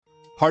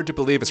Hard to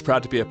Believe is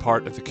proud to be a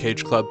part of the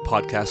Cage Club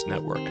podcast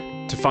network.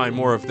 To find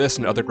more of this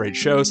and other great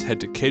shows, head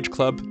to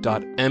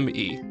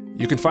cageclub.me.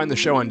 You can find the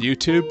show on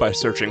YouTube by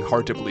searching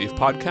Hard to Believe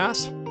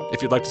Podcast.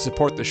 If you'd like to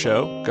support the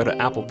show, go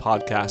to Apple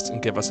Podcasts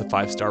and give us a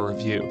 5-star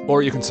review.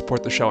 Or you can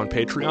support the show on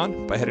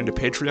Patreon by heading to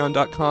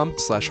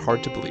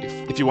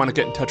patreon.com/hardtobelieve. If you want to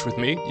get in touch with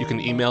me, you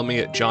can email me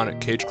at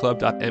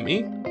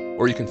john@cageclub.me,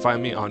 or you can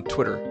find me on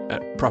Twitter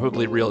at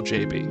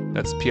probablyrealjb.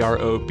 That's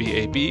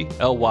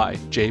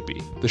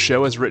PROBABLYJB. The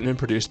show is written and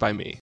produced by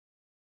me.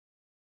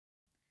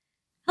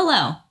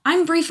 Hello,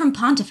 I'm Brie from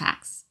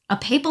Pontifex, a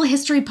papal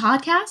history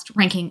podcast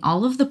ranking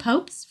all of the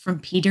popes from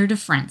Peter to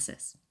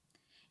Francis.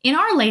 In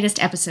our latest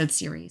episode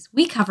series,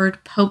 we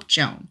covered Pope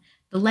Joan,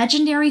 the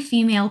legendary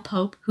female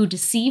pope who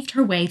deceived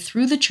her way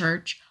through the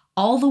church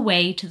all the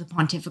way to the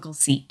pontifical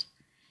seat.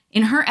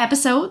 In her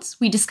episodes,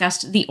 we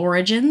discussed the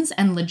origins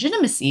and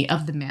legitimacy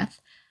of the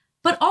myth,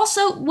 but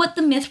also what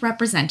the myth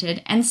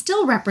represented and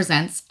still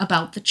represents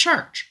about the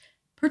church,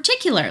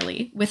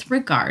 particularly with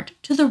regard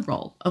to the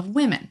role of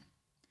women.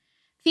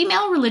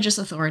 Female religious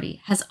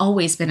authority has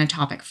always been a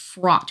topic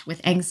fraught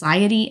with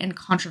anxiety and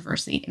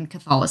controversy in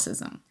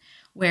Catholicism,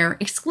 where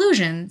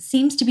exclusion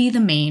seems to be the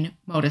main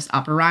modus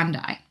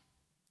operandi.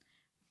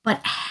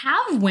 But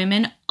have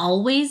women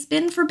always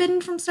been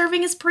forbidden from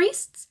serving as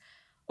priests?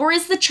 Or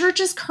is the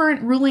Church's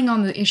current ruling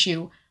on the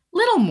issue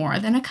little more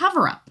than a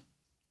cover-up?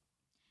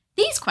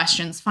 These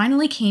questions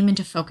finally came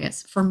into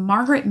focus for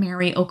Margaret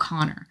Mary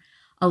O'Connor,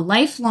 a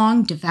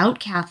lifelong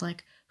devout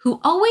Catholic who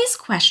always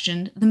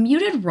questioned the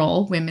muted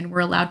role women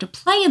were allowed to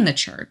play in the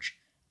Church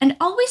and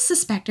always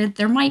suspected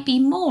there might be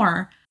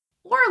more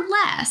or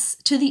less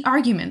to the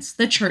arguments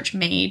the Church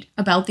made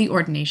about the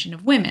ordination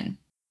of women.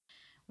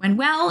 When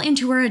well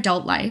into her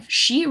adult life,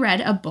 she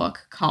read a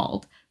book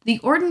called The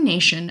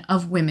Ordination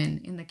of Women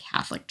in the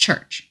Catholic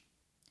Church.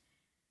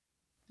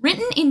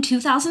 Written in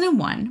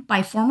 2001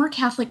 by former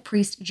Catholic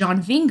priest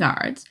John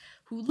Vingards,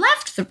 who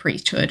left the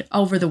priesthood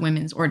over the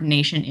women's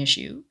ordination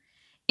issue,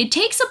 it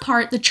takes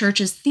apart the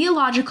Church's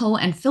theological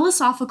and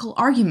philosophical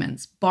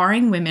arguments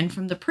barring women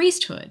from the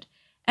priesthood,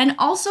 and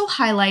also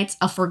highlights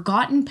a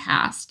forgotten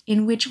past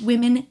in which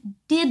women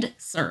did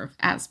serve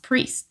as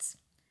priests.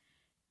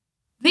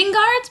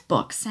 Vingards'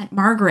 book sent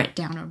Margaret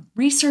down a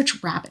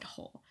research rabbit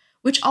hole,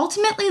 which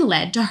ultimately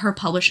led to her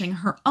publishing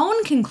her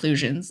own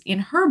conclusions in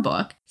her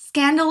book,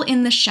 Scandal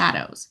in the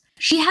Shadows.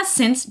 She has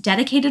since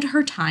dedicated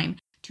her time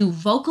to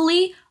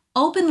vocally,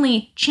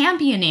 openly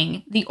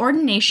championing the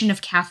ordination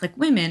of Catholic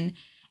women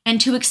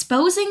and to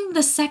exposing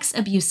the sex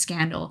abuse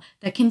scandal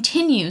that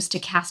continues to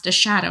cast a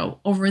shadow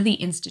over the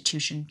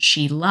institution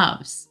she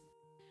loves.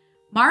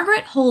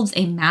 Margaret holds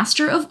a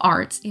Master of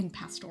Arts in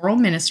Pastoral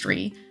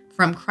Ministry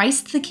from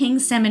Christ the King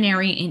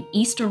Seminary in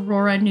East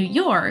Aurora, New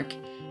York,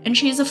 and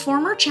she is a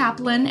former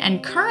chaplain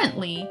and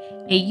currently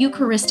a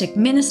Eucharistic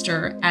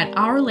minister at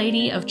Our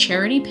Lady of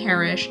Charity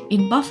Parish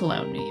in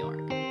Buffalo, New York.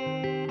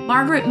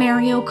 Margaret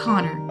Mary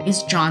O'Connor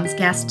is John's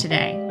guest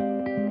today.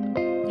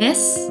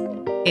 This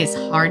is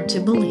Hard to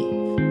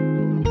Believe.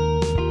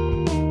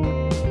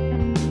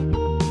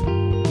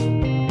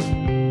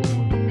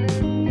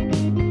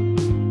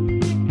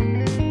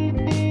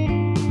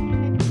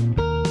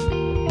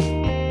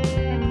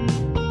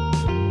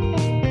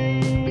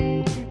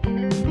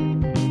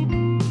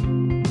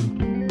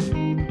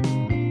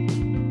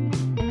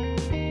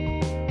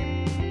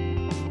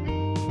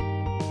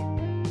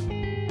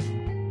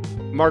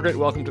 Margaret,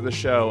 welcome to the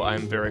show.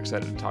 I'm very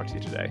excited to talk to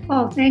you today.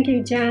 Oh, thank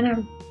you, John.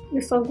 I'm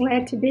so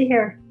glad to be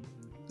here.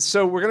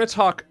 So we're going to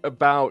talk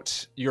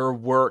about your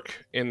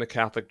work in the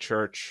Catholic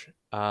Church,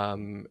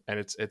 and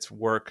it's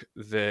work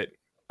that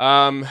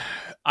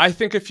I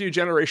think a few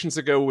generations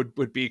ago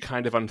would be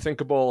kind of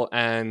unthinkable,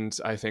 and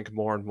I think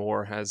more and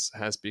more has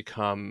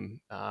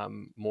become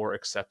more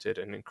accepted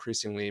and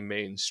increasingly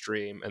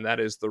mainstream, and that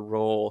is the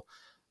role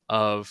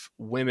of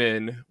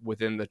women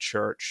within the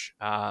church,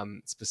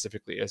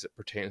 specifically as it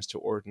pertains to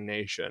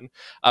ordination.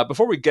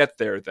 Before we get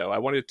there, though, I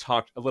wanted to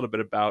talk a little bit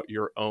about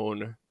your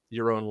own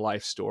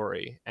life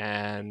story,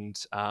 and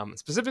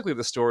specifically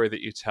the story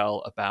that you tell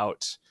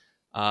about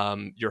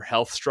your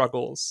health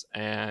struggles.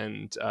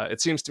 And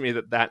it seems to me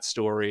that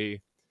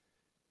story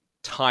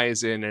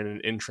ties in an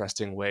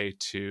interesting way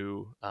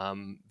to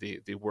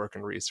the work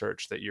and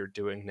research that you're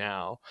doing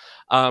now.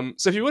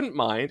 So if you wouldn't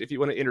mind, if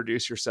you want to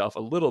introduce yourself a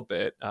little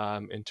bit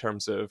in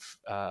terms of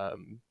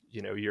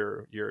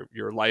your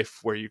life,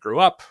 where you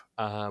grew up,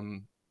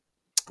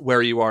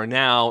 where you are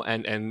now,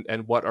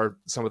 and what are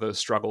some of those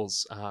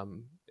struggles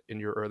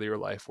in your earlier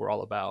life were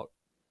all about.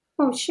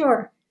 Oh,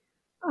 sure.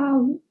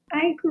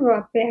 I grew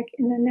up back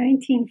in the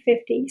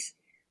 1950s.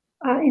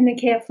 In the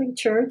Catholic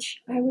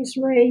Church. I was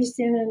raised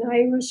in an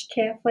Irish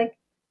Catholic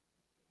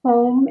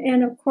home,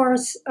 and of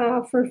course,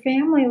 for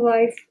family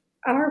life,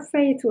 our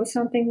faith was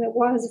something that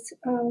was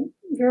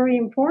very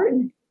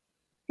important.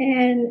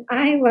 And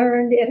I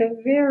learned at a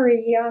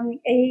very young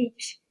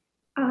age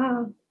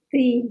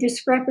the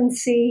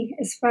discrepancy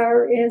as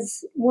far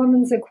as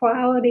women's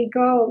equality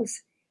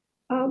goes.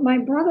 My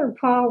brother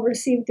Paul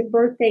received a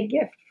birthday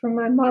gift from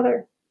my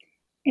mother,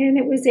 and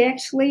it was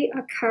actually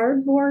a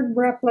cardboard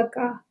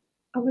replica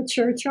of a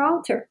church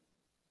altar.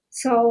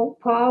 So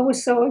Paul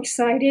was so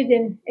excited,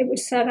 and it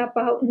was set up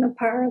out in the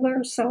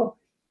parlor. So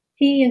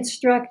he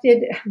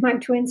instructed my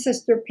twin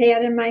sister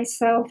Pat and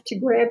myself to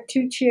grab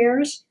 2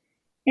 chairs,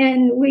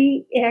 and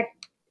we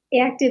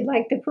acted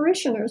like the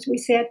parishioners. We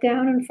sat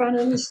down in front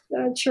of this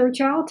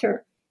church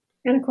altar.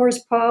 And of course,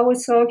 Paul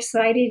was so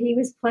excited. He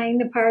was playing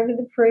the part of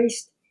the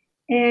priest,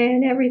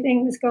 and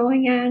everything was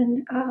going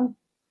on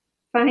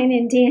fine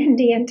and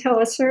dandy until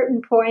a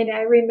certain point.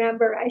 I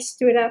remember I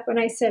stood up and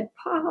I said,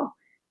 Paul,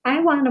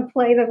 I want to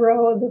play the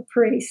role of the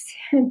priest.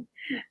 And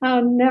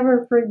I'll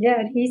never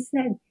forget. He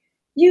said,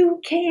 you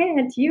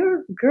can't.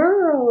 You're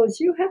girls.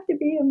 You have to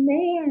be a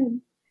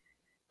man.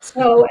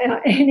 So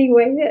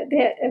anyway,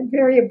 that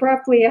very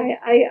abruptly,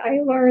 I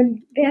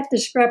learned that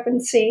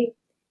discrepancy.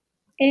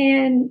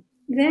 And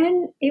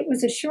then it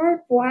was a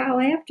short while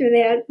after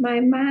that,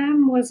 my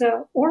mom was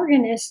an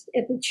organist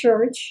at the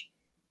church.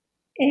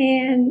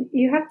 And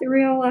you have to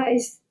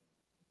realize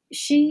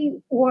she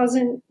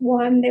wasn't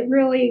one that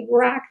really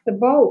rocked the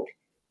boat.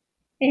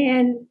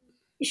 And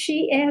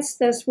she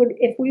asked us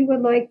if we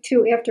would like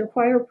to, after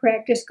choir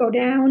practice, go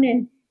down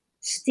and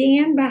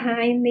stand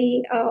behind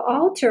the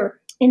altar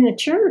in the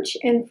church.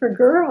 And for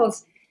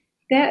girls,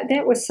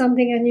 that was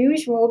something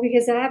unusual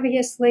because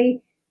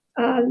obviously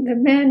the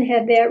men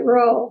had that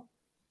role.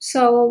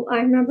 So I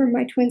remember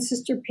my twin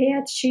sister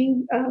Pat,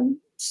 she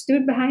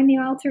stood behind the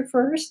altar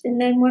first. And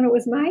then when it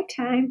was my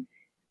time,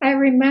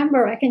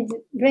 I can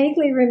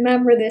vaguely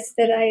remember this,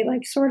 that I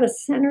like sort of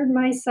centered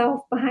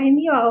myself behind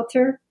the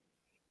altar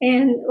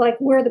and like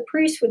where the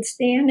priest would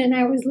stand. And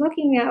I was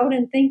looking out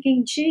and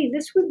thinking, gee,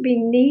 this would be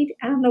neat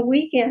on the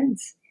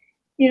weekends.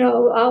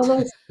 All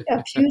those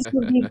pews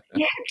would be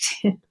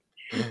packed.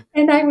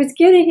 And I was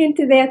getting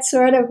into that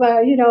sort of,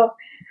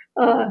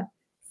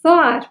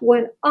 thought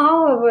when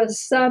all of a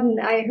sudden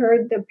I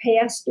heard the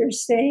pastor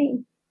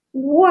saying,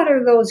 what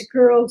are those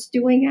girls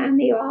doing on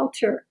the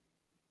altar?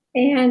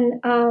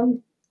 And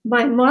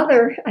my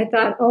mother, I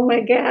thought, oh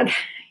my God.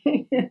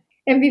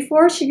 And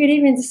before she could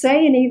even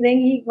say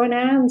anything, he went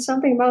on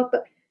something about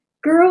the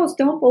girls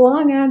don't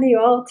belong on the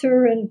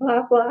altar and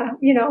blah, blah,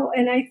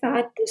 and I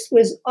thought this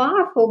was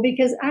awful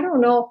because I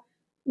don't know,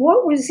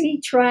 what was he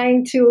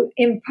trying to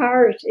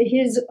impart?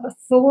 His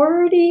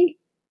authority?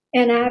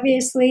 And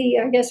obviously,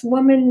 I guess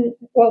women,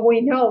 well,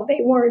 we know they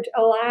weren't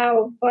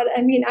allowed, but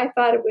I mean, I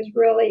thought it was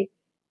really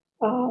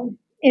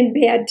in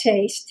bad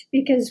taste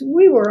because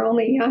we were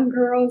only young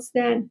girls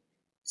then.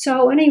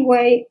 So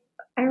anyway,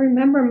 I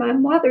remember my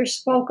mother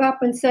spoke up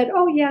and said,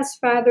 oh, yes,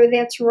 Father,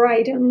 that's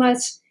right,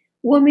 unless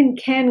women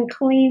can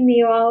clean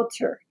the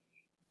altar.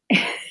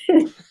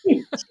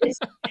 He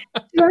just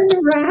turned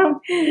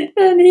around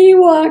and he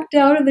walked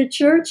out of the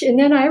church. And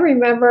then I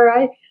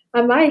remember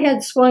my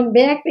head swung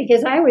back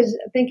because I was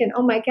thinking,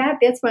 oh my God,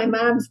 that's my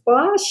mom's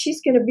boss.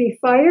 She's going to be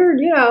fired.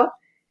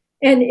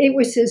 And it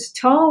was his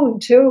tone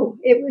too.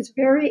 It was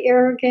very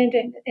arrogant,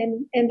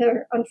 and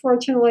there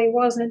unfortunately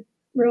wasn't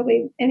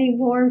really any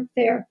warmth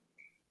there.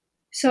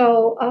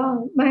 So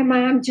my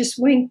mom just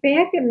winked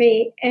back at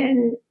me,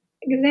 and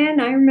then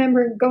I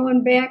remember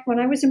going back when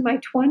I was in my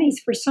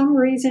 20s. For some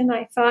reason,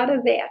 I thought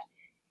of that,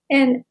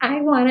 and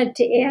I wanted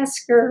to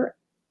ask her,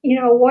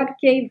 what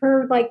gave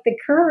her like the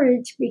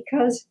courage,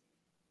 because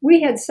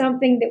we had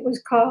something that was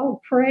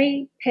called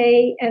pray,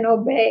 pay, and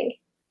obey.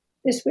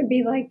 This would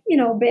be like,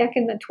 back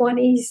in the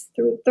 20s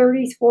through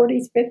 30s,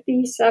 40s,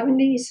 50s,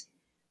 70s.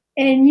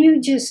 And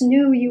you just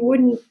knew you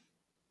wouldn't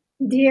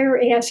dare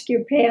ask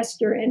your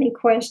pastor any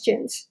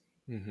questions.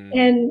 Mm-hmm.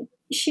 And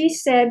she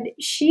said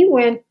she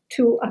went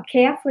to a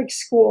Catholic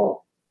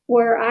school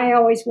where I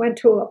always went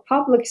to a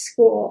public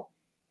school.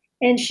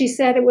 And she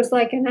said it was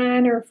like an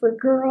honor for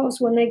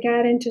girls when they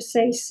got into,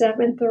 say,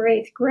 7th or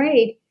 8th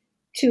grade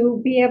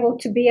to be able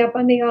to be up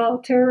on the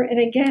altar. And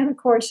again, of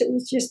course, it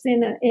was just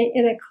in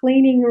a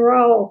cleaning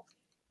row.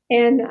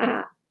 And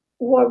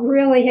what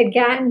really had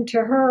gotten to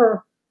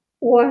her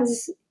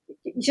was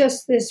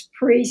just this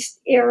priest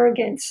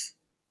arrogance.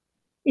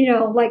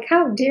 Like,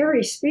 how dare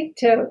he speak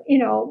to,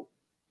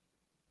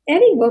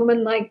 any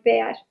woman like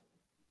that,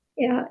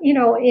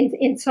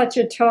 in such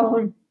a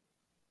tone.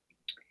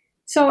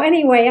 So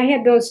anyway, I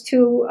had those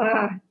two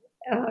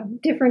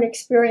different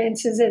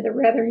experiences at a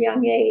rather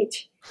young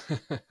age.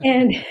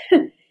 And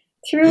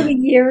through the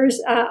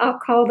years, I'll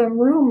call them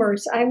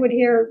rumors. I would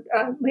hear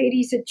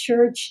ladies at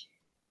church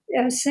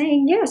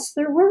saying, yes,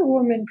 there were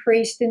women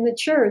priests in the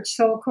church.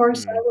 So, of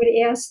course, I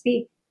would ask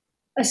the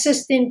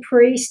assistant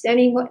priest,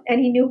 any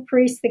new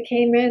priest that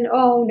came in,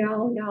 oh,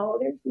 no,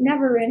 there's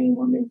never any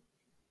woman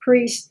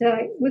priest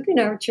within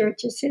our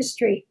church's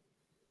history.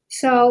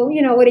 So,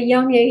 at a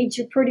young age,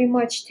 you pretty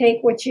much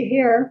take what you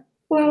hear.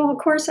 Well, of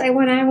course, I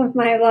went on with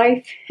my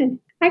life, and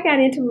I got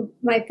into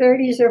my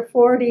 30s or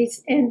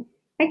 40s, and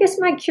I guess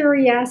my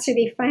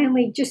curiosity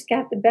finally just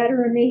got the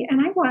better of me,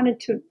 and I wanted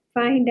to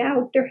find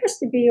out. There has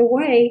to be a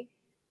way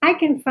I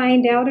can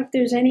find out if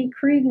there's any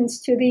credence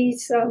to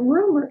these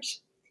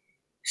rumors.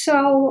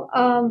 So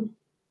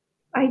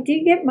I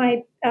did get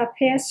my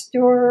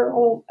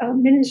pastoral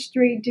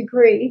ministry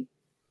degree.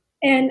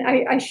 And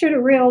I should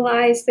have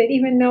realized that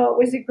even though it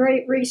was a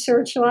great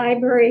research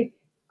library,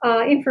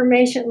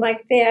 information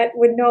like that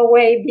would no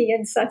way be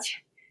in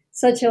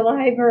such a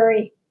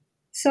library.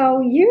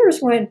 So years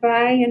went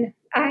by, and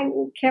I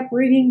kept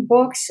reading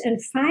books,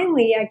 and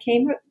finally I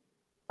came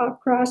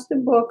across the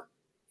book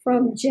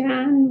from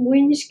John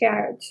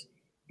Wingard's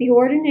The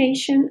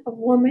Ordination of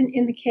Women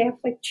in the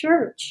Catholic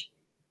Church.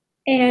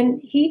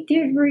 And he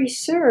did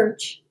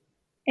research,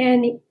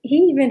 and he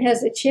even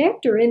has a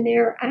chapter in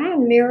there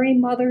on Mary,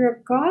 Mother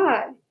of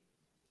God.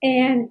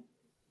 And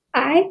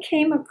I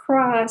came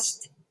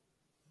across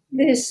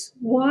this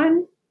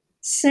one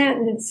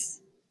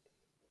sentence,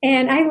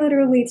 and I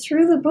literally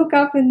threw the book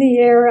up in the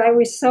air. I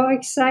was so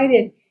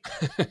excited.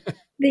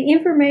 The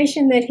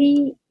information that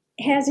he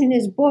has in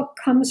his book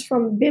comes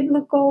from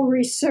biblical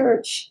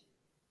research.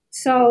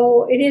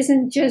 So it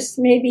isn't just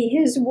maybe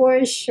his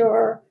wish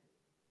or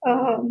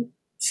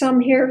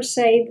some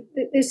hearsay.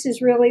 This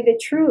is really the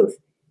truth.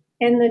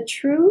 And the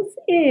truth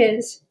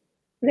is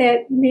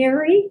that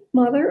Mary,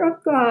 Mother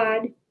of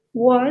God,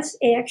 was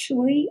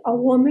actually a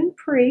woman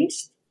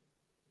priest.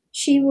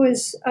 She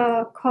was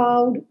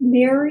called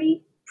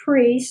Mary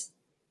Priest,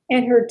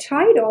 and her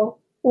title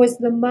was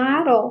the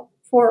model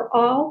for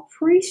all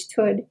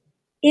priesthood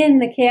in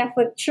the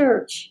Catholic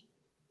Church.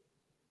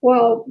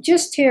 Well,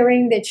 just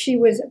hearing that she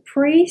was a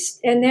priest,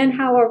 and then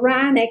how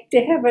ironic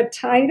to have a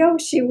title,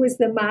 she was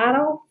the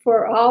model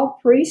for all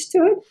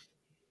priesthood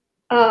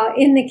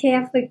in the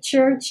Catholic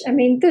Church. I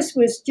mean, this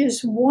was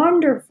just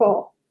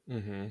wonderful.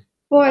 Mm-hmm.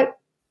 But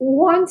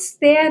once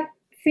that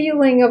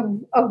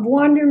feeling of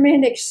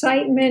wonderment,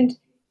 excitement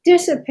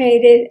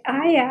dissipated,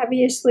 I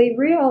obviously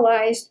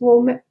realized,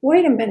 well,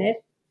 wait a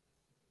minute,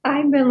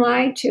 I've been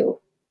lied to.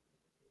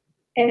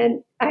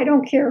 And I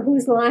don't care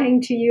who's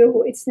lying to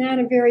you. It's not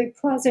a very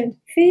pleasant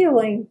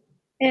feeling.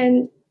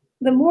 And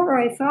the more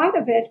I thought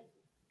of it,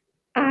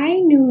 I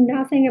knew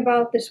nothing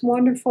about this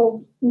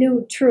wonderful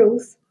new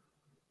truth.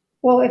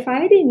 Well, if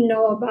I didn't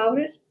know about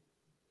it,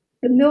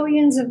 the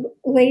millions of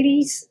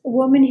ladies,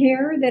 women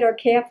here that are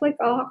Catholic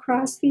all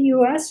across the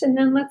U.S., and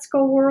then let's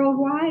go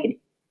worldwide,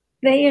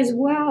 they as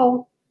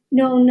well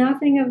know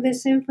nothing of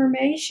this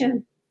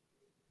information.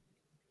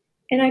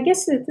 And I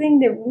guess the thing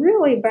that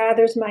really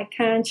bothers my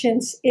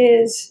conscience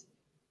is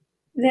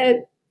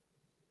that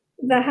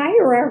the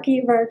hierarchy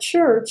of our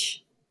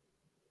church,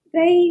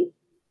 they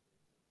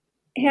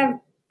have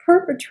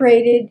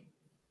perpetrated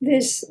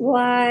this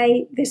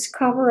lie, this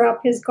cover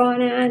up has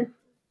gone on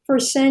for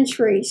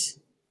centuries.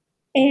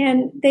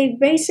 And they've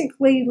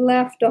basically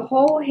left a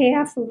whole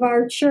half of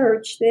our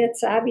church,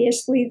 that's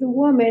obviously the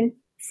woman,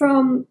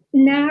 from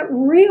not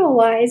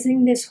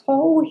realizing this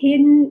whole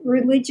hidden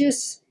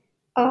religious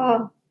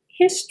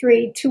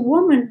history to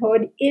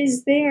womanhood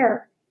is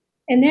there.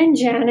 And then,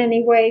 John,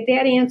 anyway,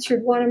 that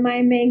answered one of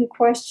my main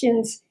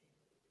questions.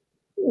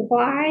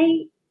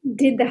 Why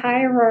did the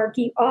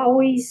hierarchy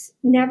always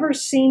never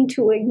seem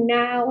to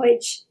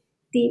acknowledge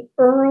the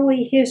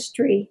early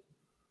history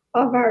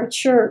of our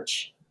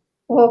church?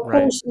 Well, of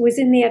course, it was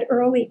in that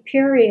early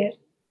period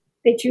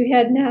that you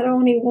had not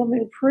only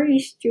woman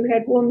priests, you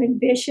had woman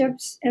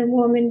bishops and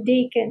woman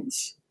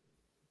deacons.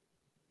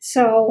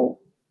 So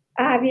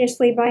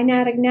obviously, by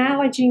not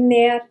acknowledging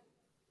that,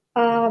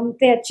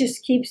 that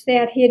just keeps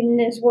that hidden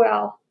as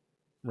well.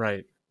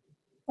 Right.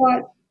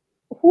 But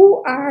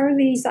who are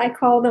these, I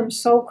call them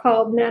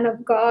so-called men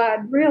of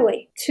God,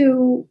 really,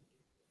 to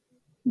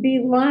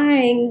be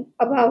lying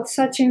about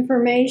such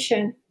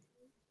information?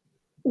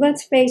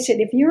 Let's face it,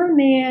 if you're a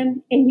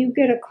man and you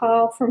get a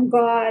call from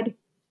God,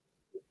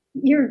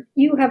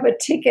 you have a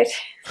ticket.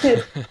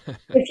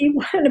 If you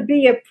want to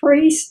be a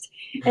priest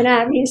and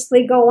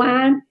obviously go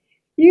on,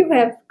 you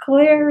have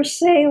clear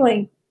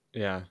sailing.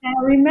 Yeah.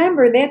 Now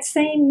remember, that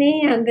same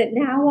man that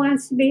now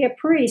wants to be a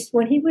priest,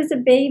 when he was a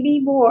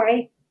baby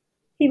boy,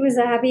 he was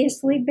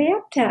obviously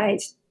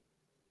baptized.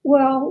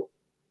 Well,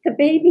 the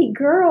baby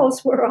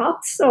girls were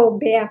also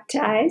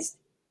baptized,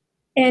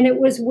 and it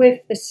was with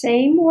the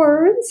same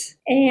words.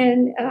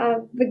 And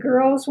the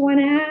girls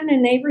went on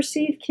and they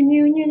received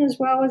communion as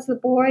well as the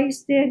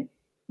boys did.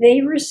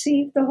 They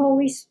received the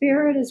Holy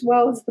Spirit as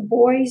well as the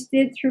boys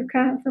did through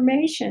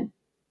confirmation.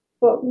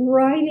 But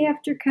right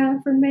after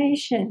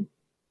confirmation,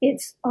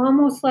 it's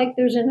almost like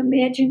there's an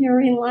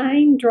imaginary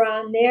line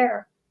drawn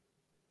there.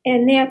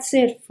 And that's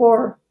it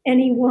for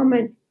any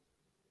woman.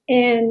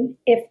 And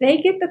if they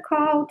get the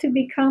call to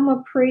become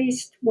a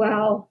priest,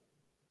 well,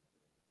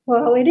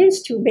 it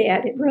is too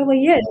bad. It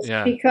really is.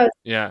 Yeah. Because,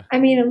 yeah. I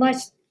mean,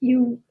 unless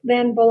you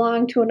then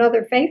belong to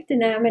another faith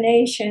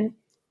denomination,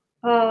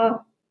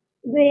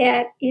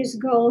 that is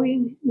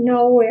going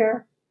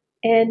nowhere.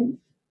 And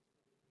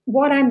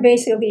what I'm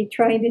basically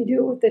trying to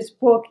do with this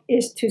book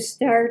is to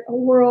start a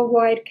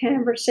worldwide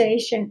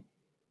conversation,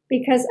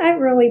 because I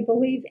really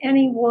believe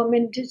any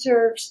woman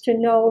deserves to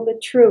know the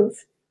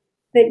truth,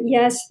 that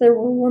yes, there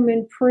were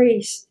women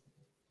priests,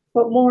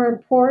 but more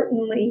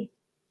importantly,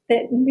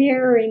 that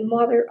Mary,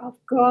 Mother of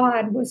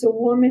God, was a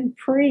woman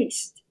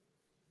priest.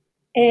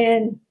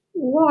 And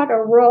what a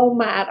role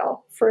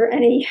model for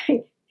any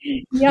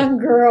young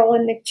girl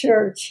in the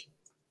church.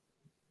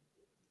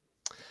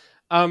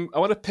 I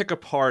want to pick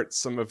apart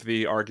some of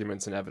the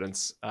arguments and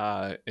evidence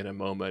in a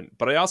moment,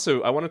 but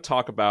I want to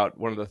talk about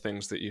one of the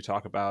things that you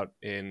talk about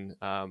in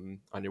on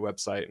your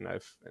website and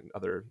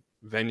other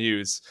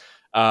venues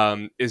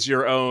is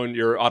your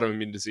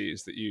autoimmune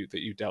disease that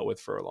you dealt with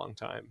for a long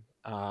time,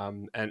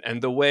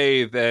 and the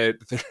way that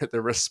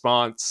the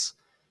response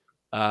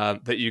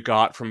that you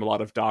got from a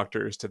lot of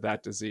doctors to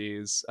that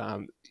disease,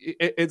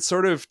 it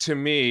sort of, to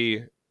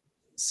me,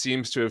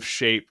 seems to have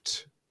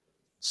shaped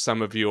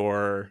some of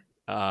your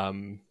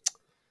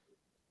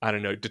I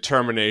don't know,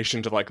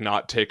 determination to like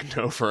not take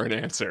no for an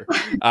answer,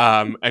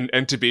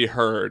 and to be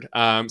heard.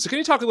 So can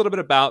you talk a little bit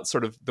about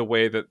sort of the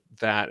way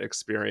that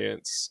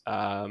experience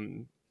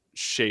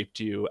shaped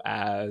you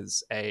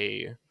as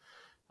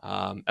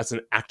as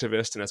an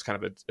activist and as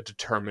kind of a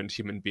determined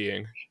human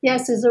being?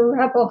 Yes, as a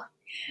rebel.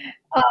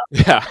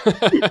 Yeah.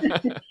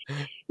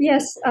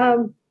 Yes,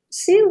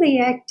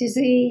 celiac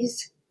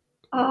disease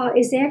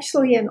is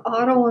actually an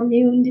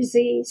autoimmune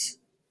disease.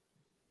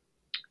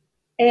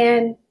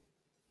 And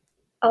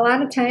a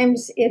lot of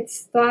times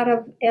it's thought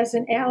of as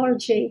an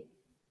allergy.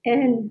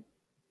 And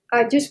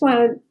I just want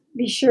to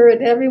be sure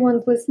that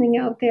everyone's listening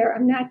out there.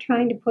 I'm not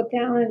trying to put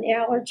down an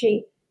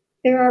allergy.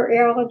 There are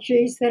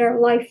allergies that are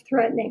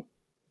life-threatening.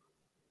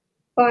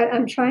 But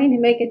I'm trying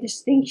to make a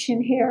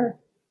distinction here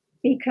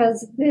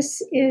because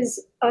this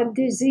is a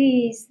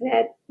disease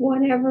that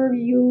whenever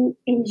you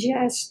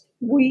ingest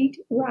wheat,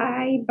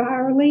 rye,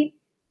 barley,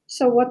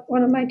 so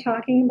what am I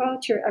talking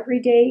about? Your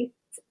everyday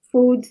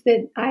foods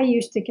that I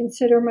used to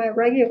consider my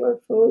regular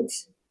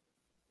foods.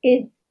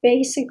 It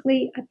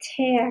basically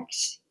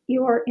attacks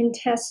your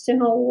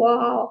intestinal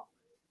wall.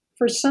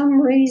 For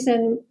some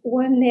reason,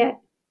 when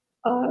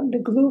the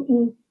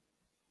gluten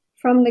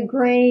from the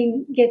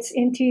grain gets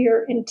into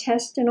your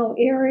intestinal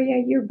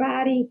area, your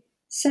body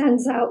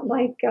sends out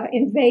like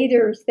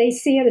invaders. They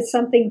see it as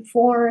something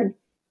foreign.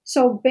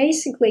 So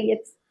basically,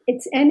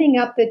 it's ending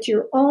up that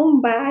your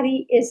own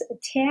body is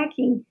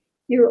attacking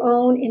your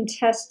own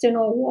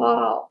intestinal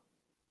wall,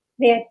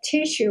 that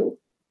tissue.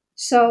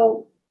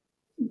 So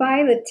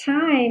by the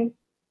time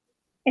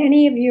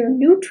any of your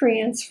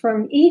nutrients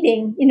from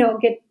eating,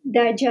 get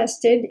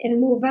digested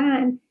and move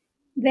on,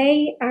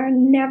 they are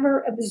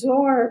never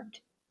absorbed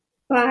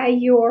by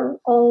your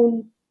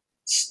own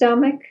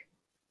stomach.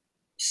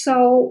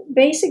 So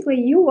basically,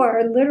 you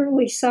are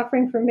literally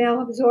suffering from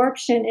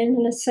malabsorption, and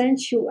in a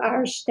sense, you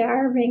are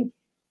starving.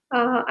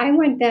 I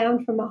went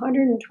down from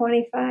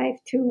 125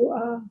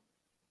 to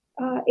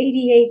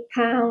 88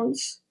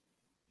 pounds.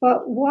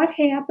 But what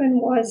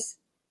happened was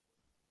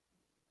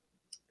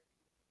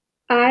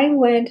I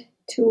went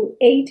to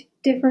 8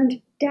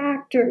 different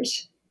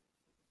doctors,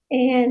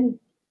 and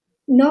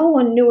no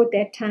one knew at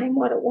that time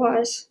what it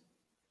was.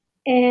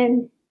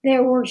 And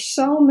there were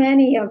so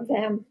many of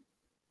them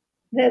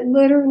that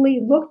literally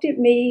looked at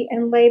me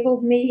and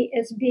labeled me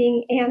as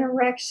being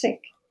anorexic.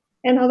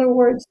 In other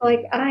words,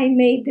 like I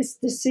made this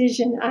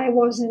decision I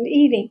wasn't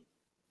eating.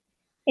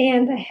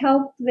 And the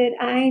help that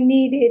I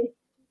needed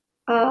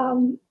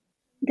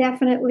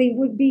definitely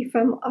would be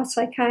from a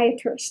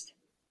psychiatrist.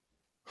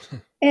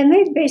 And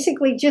they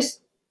basically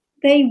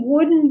they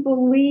wouldn't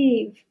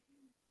believe.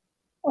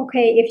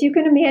 Okay, if you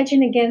can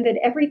imagine again that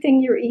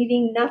everything you're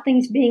eating,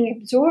 nothing's being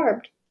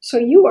absorbed. So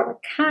you are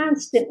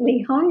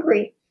constantly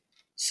hungry.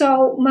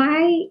 So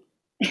my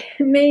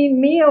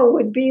main meal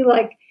would be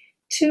like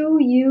 2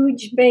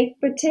 huge baked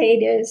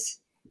potatoes,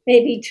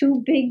 maybe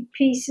 2 big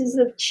pieces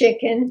of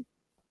chicken,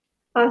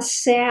 a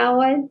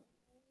salad.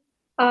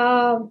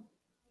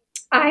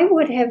 I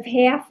would have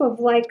half of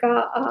like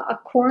a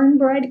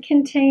cornbread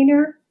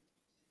container.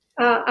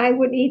 I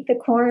would eat the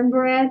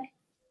cornbread.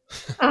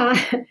 Uh,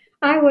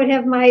 I would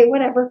have my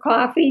whatever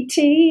coffee,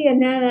 tea,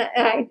 and then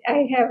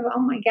I'd have, oh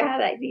my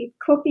God, I'd eat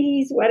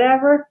cookies,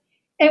 whatever.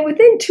 And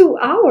within 2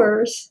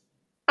 hours,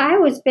 I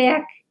was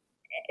back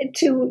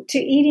to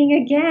eating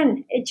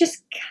again. It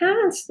just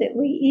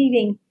constantly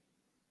eating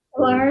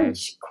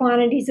large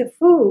quantities of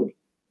food.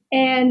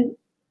 And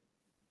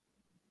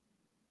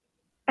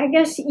I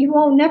guess you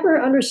will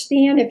never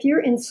understand if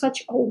you're in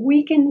such a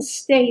weakened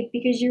state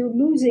because you're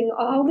losing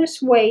all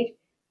this weight,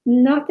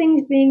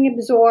 nothing's being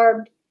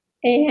absorbed,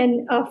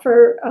 and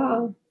for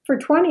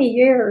 20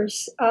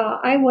 years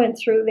I went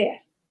through that.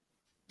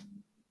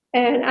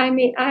 And I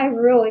mean, I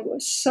really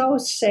was so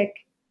sick.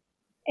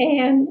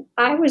 And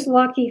I was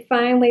lucky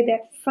finally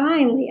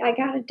I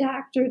got a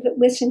doctor that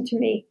listened to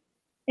me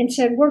and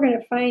said, we're going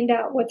to find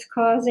out what's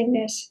causing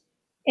this.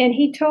 And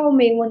he told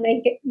me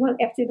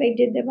after they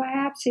did the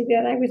biopsy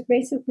that I was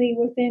basically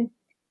within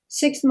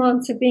 6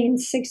 months of being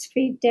 6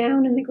 feet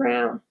down in the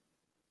ground.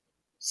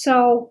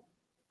 So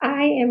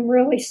I am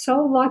really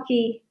so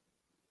lucky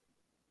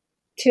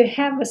to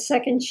have a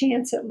second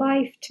chance at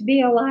life, to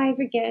be alive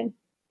again.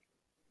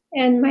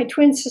 And my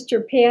twin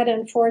sister, Pat,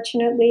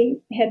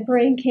 unfortunately had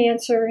brain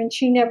cancer, and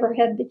she never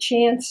had the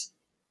chance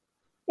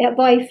at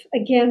life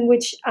again,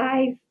 which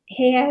I've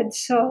had.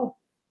 So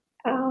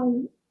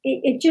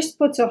it just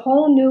puts a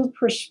whole new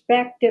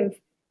perspective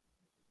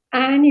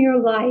on your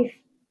life,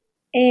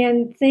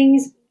 and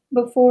things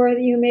before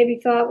you maybe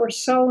thought were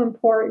so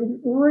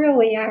important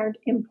really aren't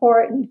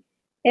important.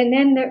 And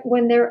then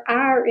when there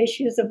are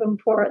issues of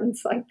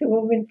importance, like the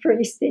woman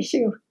priest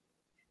issue,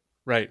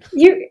 Right.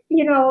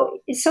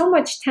 so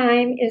much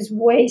time is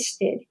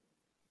wasted.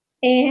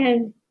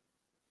 And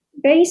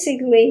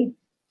basically,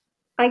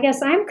 I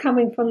guess I'm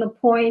coming from the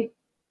point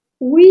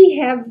we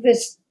have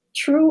this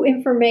true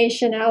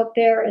information out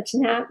there. It's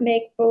not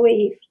make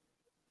believe.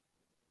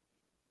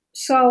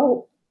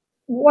 So,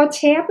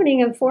 what's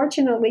happening,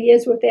 unfortunately,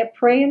 is with that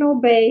pray and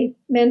obey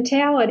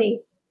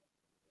mentality,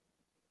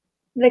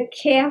 the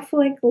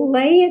Catholic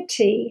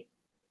laity,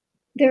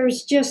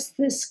 there's just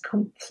this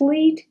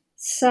complete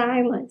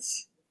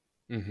silence.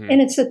 Mm-hmm.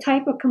 And it's a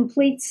type of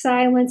complete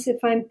silence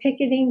if I'm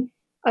picketing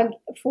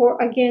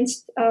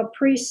against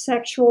priest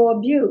sexual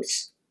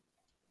abuse.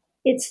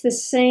 It's the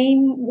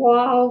same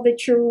wall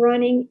that you're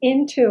running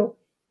into.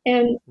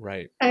 And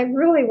Right. I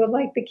really would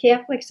like the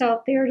Catholics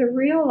out there to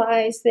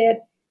realize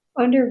that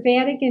under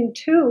Vatican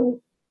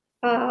II,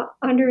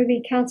 under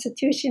the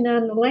Constitution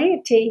on the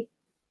Laity,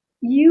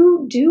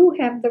 you do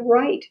have the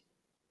right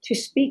to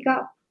speak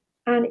up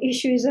on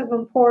issues of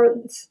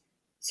importance.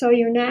 So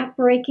you're not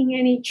breaking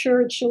any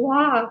church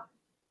law.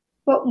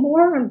 But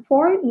more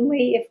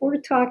importantly, if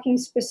we're talking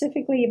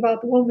specifically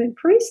about the woman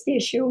priest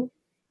issue,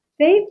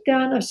 they've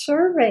done a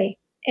survey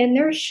and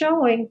they're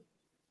showing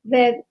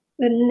that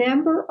the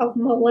number of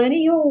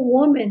millennial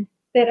women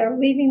that are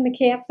leaving the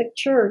Catholic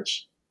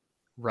Church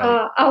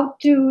Right.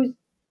 outdoes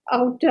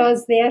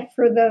that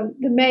for the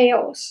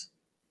males.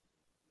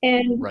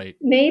 And Right.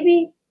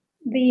 maybe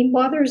the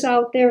mothers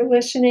out there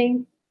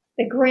listening,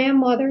 the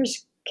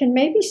grandmothers, can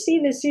maybe see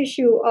this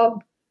issue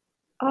of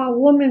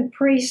woman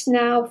priests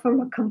now from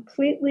a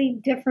completely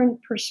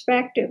different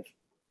perspective.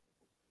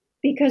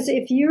 Because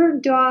if your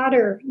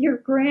daughter, your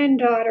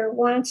granddaughter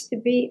wants to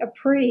be a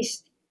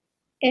priest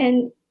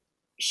and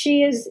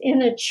she is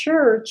in a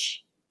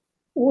church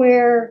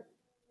where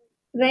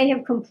they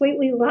have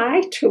completely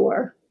lied to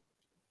her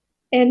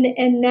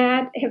and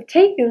not have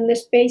taken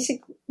this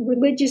basic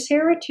religious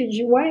heritage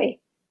away.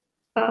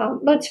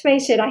 Let's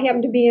face it, I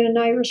happen to be in an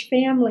Irish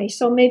family,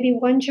 so maybe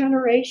one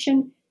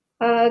generation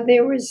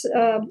there was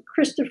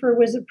Christopher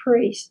was a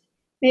priest,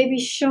 maybe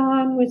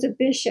Sean was a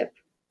bishop,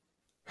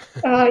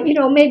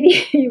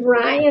 maybe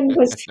Ryan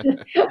was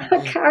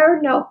a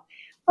cardinal,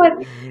 but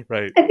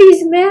Right.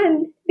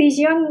 these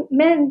young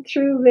men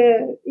through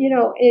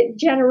the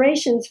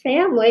generations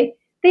family,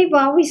 they've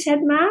always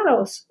had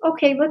models.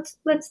 Okay,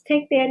 let's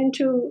take that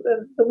into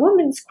the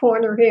woman's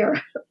corner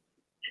here.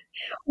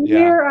 Yeah.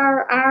 Where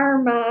are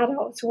our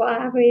models? Well,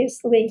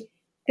 obviously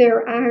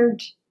there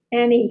aren't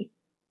any.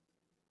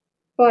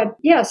 But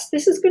yes,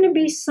 this is going to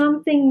be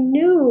something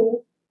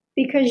new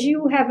because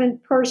you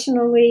haven't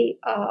personally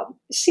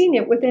seen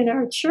it within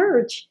our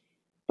church.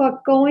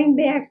 But going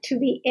back to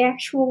the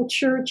actual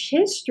church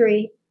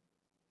history,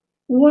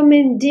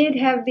 women did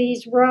have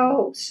these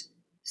roles.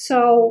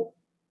 So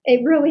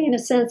it really, in a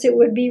sense, it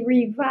would be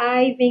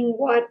reviving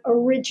what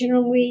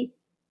originally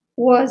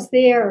was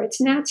there. It's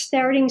not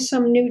starting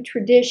some new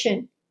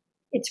tradition.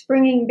 It's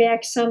bringing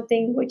back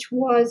something which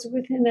was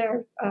within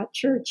our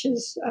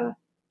church's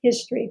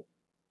history.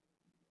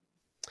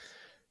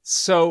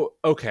 So,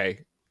 okay.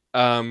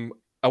 I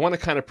want to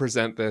kind of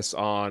present this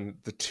on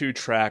the two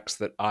tracks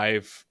that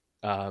I've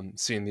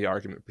seen the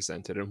argument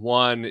presented. And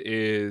one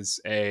is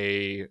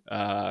a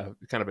kind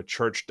of a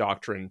church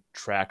doctrine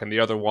track, and the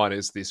other one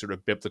is the sort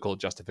of biblical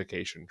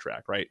justification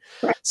track, right?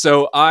 Right.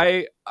 So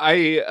I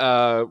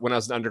when I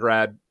was an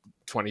undergrad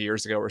 20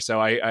 years ago or so,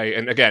 I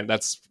and again,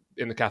 that's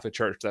in the Catholic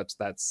Church,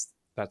 that's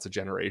a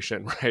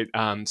generation, right?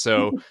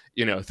 So,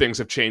 things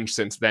have changed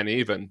since then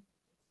even.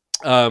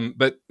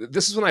 But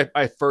this is when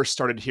I first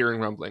started hearing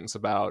rumblings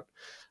about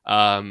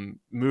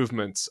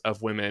movements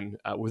of women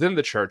within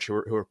the church who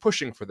were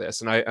pushing for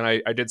this, and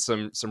I did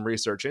some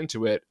research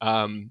into it.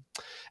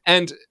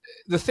 And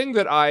the thing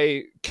that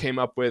I came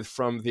up with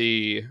from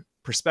the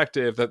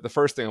perspective that the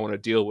first thing I want to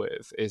deal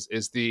with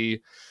is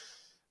the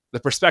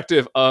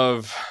perspective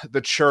of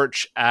the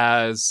church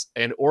as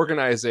an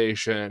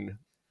organization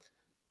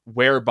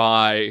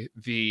whereby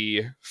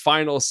the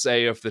final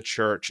say of the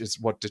church is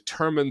what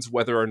determines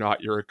whether or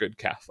not you're a good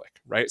Catholic,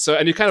 right? So,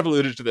 and you kind of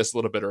alluded to this a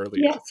little bit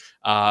earlier, Yes.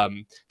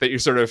 That you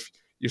sort of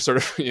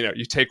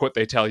you take what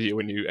they tell you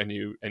and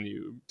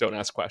you don't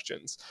ask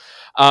questions.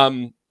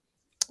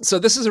 So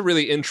this is a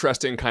really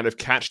interesting kind of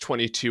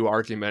catch-22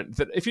 argument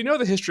that if you know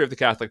the history of the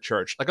Catholic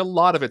Church, like a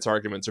lot of its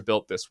arguments are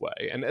built this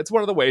way. And it's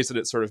one of the ways that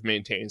it sort of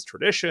maintains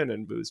tradition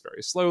and moves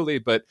very slowly.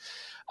 But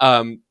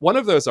one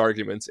of those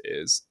arguments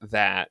is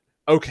that,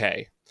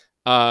 okay,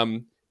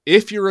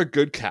 if you're a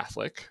good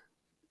Catholic,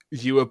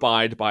 you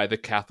abide by the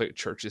Catholic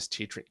Church's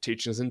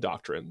teachings and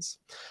doctrines.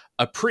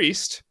 A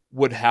priest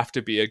would have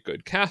to be a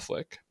good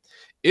Catholic.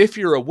 If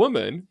you're a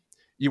woman,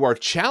 you are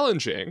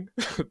challenging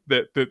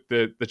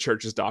the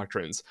church's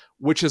doctrines,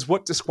 which is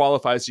what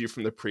disqualifies you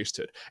from the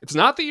priesthood. It's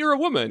not that you're a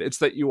woman; it's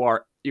that you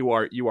are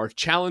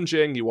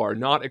challenging, you are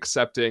not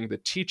accepting the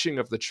teaching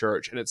of the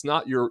church, and it's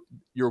not your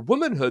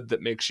womanhood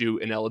that makes you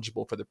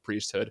ineligible for the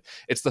priesthood.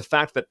 It's the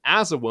fact that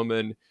as a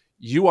woman,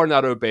 you are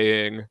not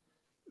obeying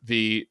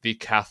the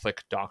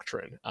Catholic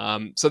doctrine.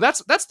 So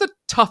that's the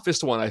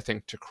toughest one, I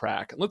think, to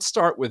crack. And let's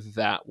start with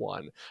that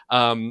one.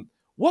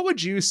 What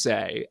would you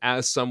say,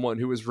 as someone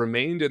who has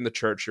remained in the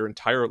church your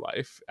entire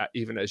life,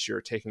 even as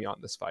you're taking on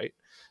this fight?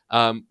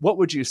 What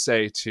would you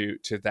say to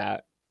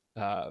that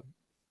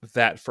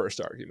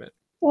first argument?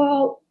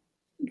 Well,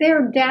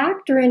 their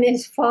doctrine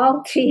is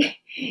faulty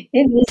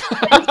in this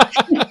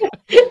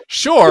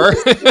Sure,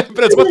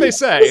 but it's what they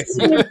say. This is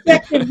an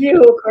objective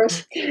view, of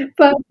course.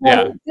 But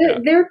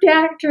their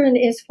doctrine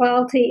is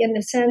faulty in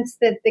the sense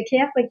that the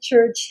Catholic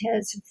Church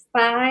has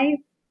 5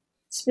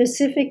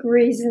 specific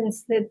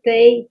reasons that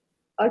they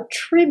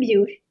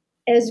attribute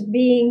as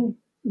being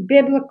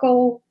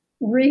biblical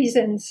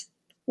reasons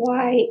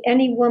why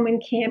any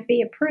woman can't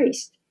be a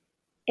priest.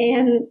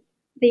 And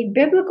the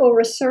biblical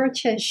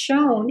research has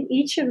shown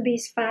each of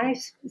these 5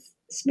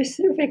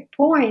 specific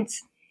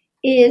points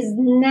is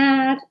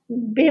not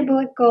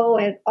biblical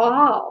at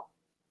all,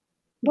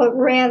 but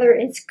rather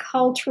it's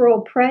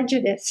cultural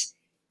prejudice.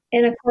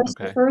 And of course,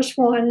 The first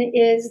one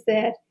is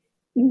that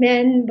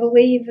men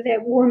believe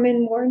that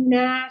women were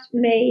not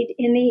made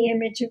in the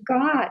image of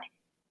God.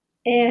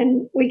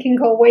 And we can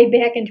go way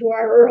back into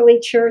our early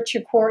church,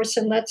 of course,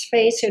 and let's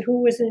face it,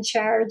 who was in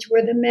charge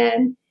were the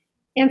men.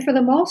 And for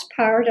the most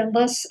part,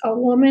 unless a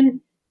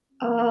woman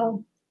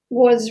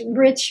was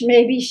rich,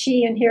 maybe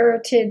she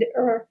inherited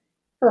her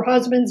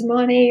husband's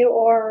money,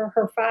 or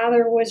her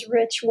father was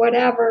rich,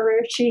 whatever,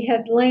 if she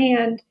had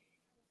land,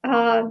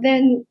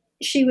 then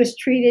she was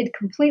treated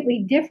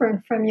completely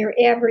different from your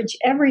average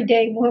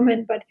everyday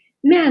woman. But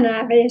men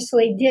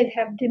obviously did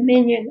have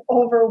dominion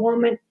over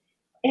women.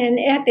 And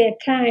at that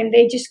time,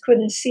 they just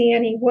couldn't see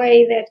any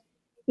way that,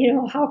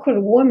 how could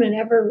a woman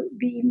ever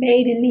be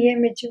made in the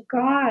image of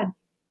God?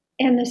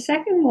 And the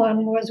second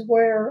one was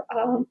where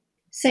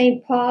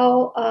St.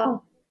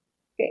 Paul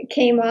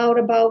came out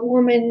about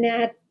women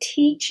not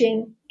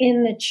teaching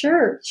in the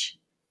church.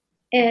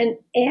 And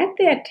at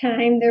that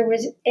time, there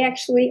was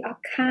actually a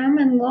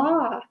common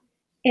law,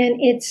 and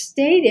it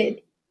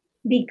stated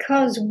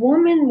because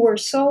women were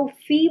so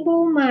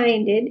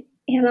feeble-minded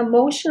and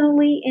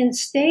emotionally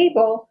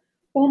unstable,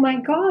 oh my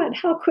God,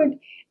 how could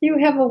you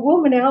have a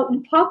woman out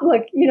in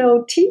public,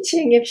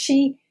 teaching if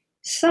she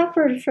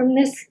suffered from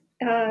this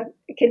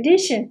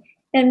condition?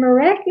 And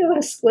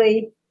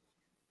miraculously,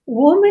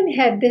 women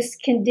had this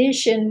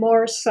condition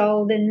more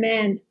so than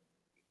men.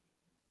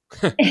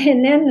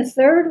 And then the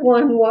third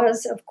one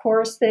was, of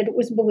course, that it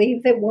was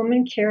believed that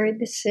women carried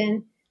the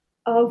sin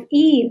of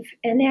Eve.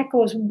 And that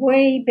goes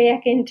way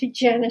back into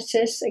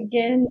Genesis.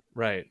 Again,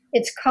 right.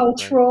 It's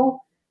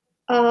cultural.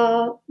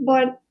 Right.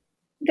 But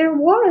there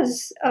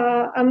was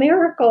a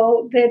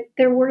miracle that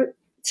there were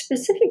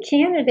specific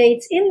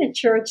candidates in the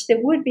church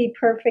that would be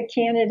perfect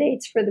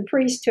candidates for the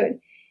priesthood.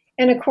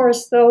 And of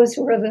course, those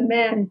were the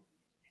men.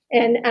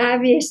 And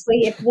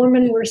obviously, if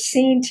women were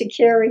seen to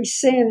carry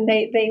sin,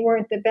 they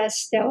weren't the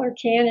best stellar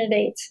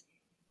candidates.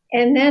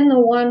 And then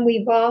the one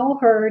we've all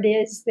heard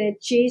is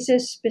that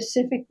Jesus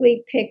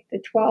specifically picked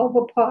the 12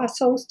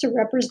 apostles to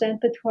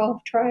represent the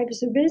 12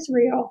 tribes of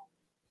Israel.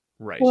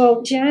 Right.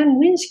 Well, John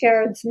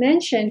Winsgard's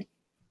mentioned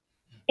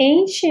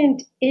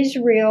ancient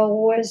Israel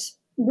was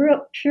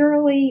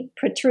purely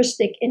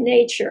patristic in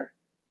nature.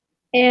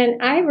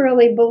 And I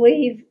really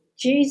believe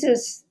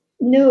Jesus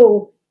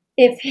knew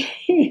if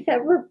he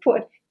ever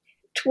put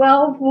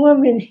 12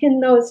 women in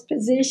those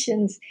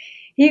positions,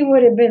 he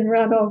would have been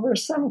run over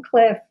some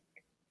cliff.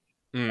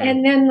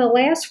 And then the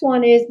last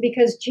one is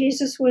because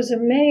Jesus was a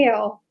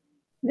male,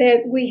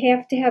 that we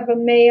have to have a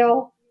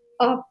male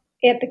up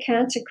at the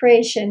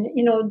consecration,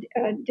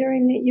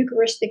 during the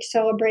Eucharistic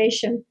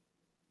celebration.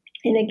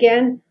 And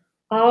again,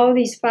 all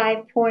these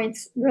 5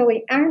 points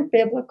really aren't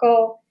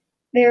biblical.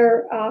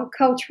 They're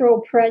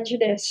cultural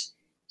prejudice.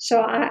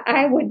 So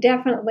I would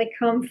definitely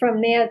come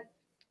from that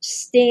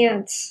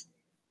stance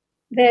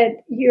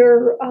that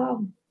your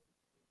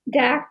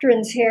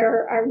doctrines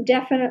here are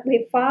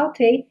definitely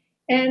faulty.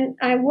 And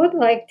I would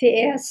like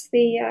to ask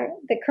the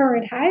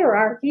current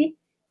hierarchy,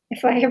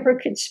 if I ever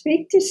could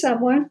speak to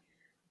someone,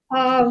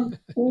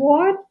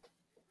 why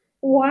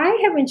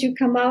haven't you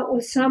come out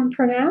with some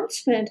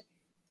pronouncement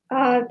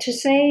to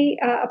say,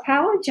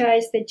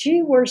 apologize that,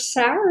 gee, we're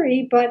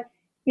sorry, but,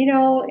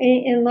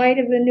 in light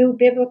of the new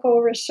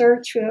biblical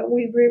research,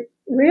 we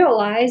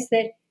realize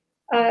that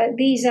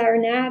these are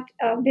not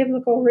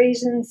biblical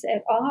reasons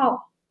at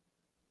all.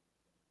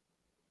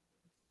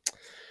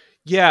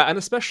 Yeah, and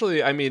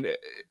especially, I mean,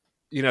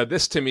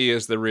 this to me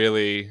is the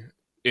really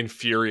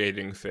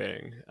infuriating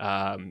thing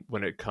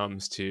when it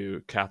comes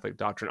to Catholic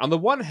doctrine. On the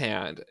one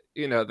hand,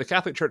 the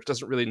Catholic Church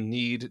doesn't really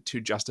need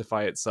to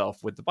justify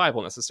itself with the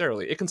Bible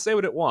necessarily. It can say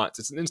what it wants.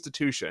 It's an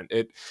institution.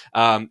 It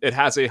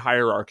has a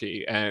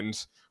hierarchy,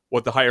 and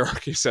what the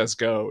hierarchy says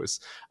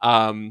goes.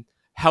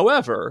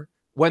 However,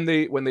 when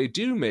they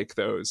do make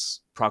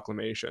those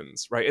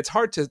proclamations, right, it's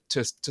hard to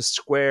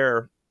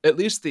square at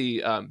least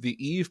the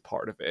Eve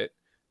part of it,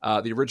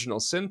 the original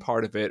sin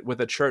part of it, with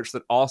a church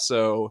that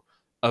also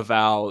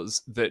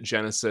avows that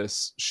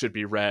Genesis should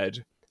be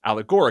read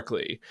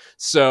allegorically.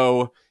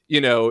 So,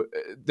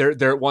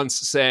 they're once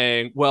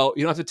saying, well,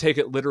 you don't have to take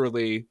it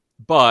literally,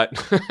 but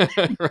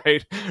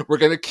right, we're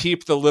going to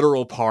keep the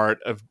literal part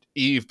of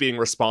Eve being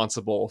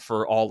responsible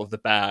for all of the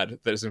bad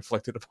that is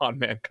inflicted upon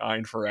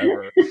mankind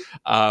forever.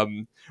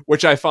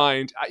 Which I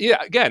find,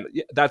 again,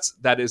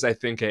 that is, I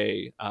think,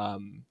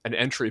 an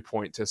entry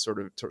point to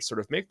sort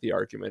of make the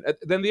argument.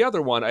 Then the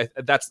other one,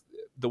 that's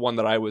the one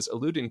that I was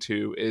alluding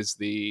to, is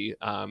the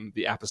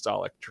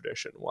apostolic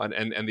tradition one,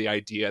 and the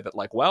idea that,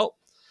 like, well,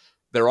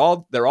 they're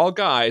all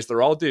guys,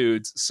 they're all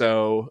dudes,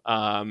 so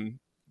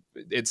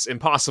it's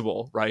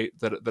impossible, right,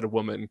 that a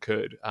woman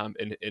could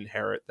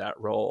inherit that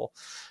role.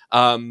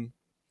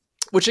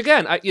 Which,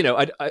 again, I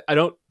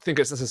don't think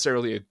it's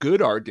necessarily a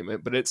good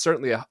argument, but it's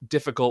certainly a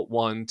difficult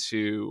one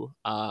to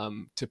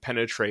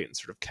penetrate and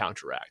sort of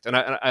counteract. And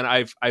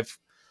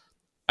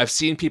I've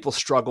seen people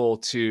struggle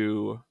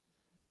to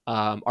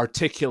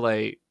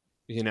articulate,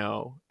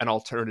 an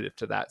alternative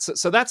to that.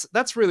 So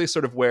that's really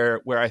sort of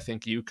where I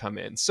think you come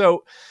in.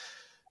 So,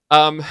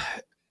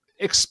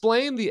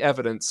 explain the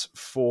evidence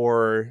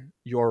for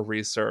your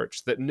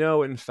research that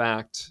no, in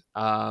fact,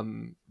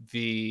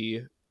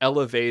 the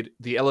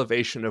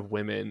elevation of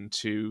women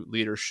to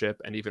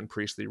leadership and even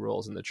priestly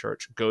roles in the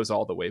church goes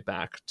all the way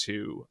back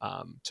to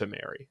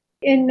Mary.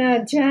 In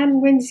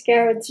John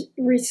Wingard's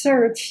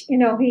research,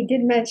 he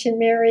did mention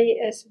Mary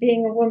as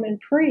being a woman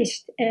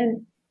priest,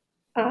 and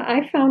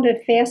I found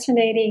it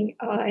fascinating.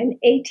 In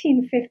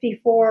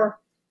 1854,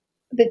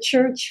 the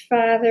church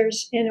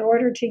fathers, in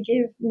order to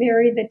give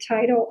Mary the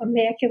title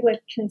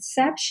Immaculate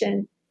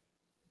Conception,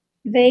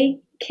 they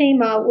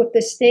came out with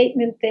the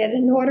statement that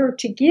in order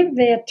to give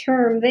that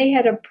term, they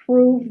had to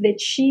prove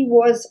that she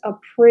was a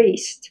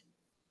priest.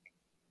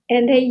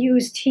 And they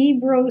used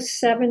Hebrews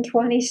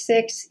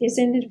 7:26,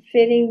 isn't it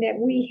fitting that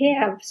we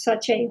have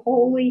such a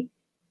holy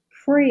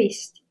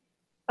priest?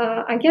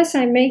 I guess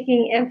I'm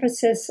making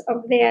emphasis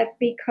of that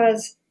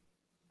because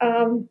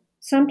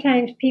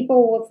sometimes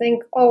people will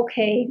think,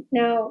 okay,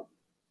 now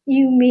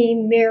you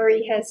mean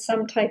Mary has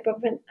some type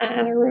of an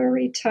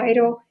honorary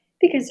title,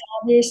 because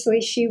obviously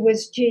she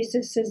was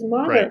Jesus's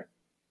mother. Right.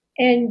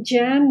 And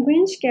John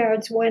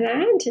Wingard went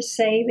on to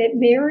say that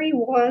Mary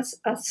was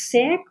a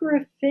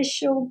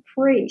sacrificial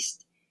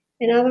priest.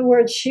 In other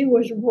words, she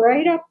was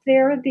right up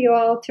there at the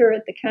altar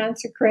at the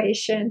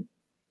consecration.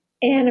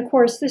 And of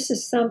course, this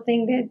is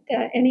something that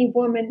any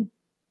woman,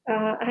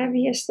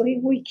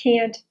 obviously, we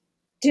can't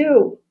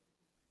do.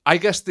 I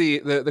guess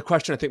the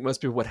question I think most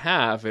people would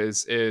have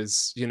is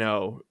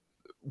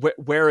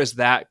where is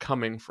that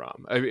coming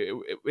from? I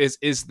mean,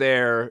 is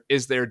there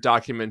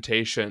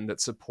documentation that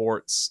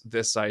supports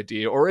this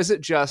idea, or is it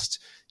just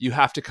you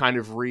have to kind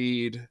of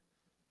read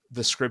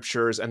the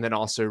scriptures and then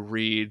also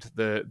read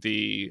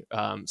the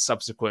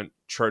subsequent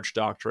church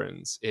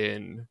doctrines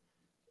in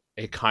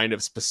a kind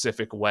of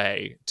specific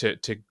way to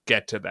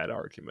get to that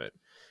argument?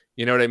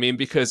 You know what I mean?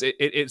 Because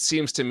it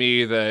seems to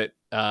me that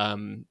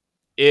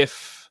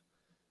if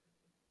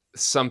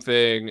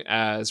something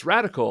as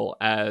radical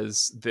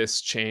as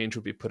this change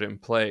would be put in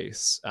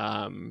place,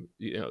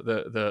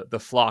 the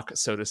flock,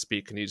 so to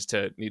speak, needs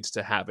to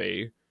have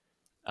is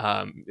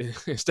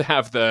to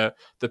have the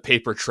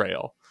paper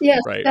trail.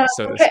 Yes, right.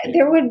 So to speak.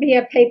 There would be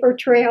a paper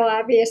trail,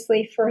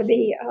 obviously, for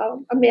the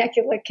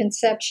Immaculate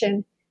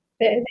Conception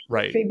that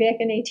Right. back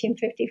in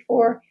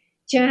 1854.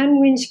 John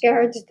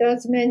Wingard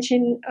does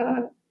mention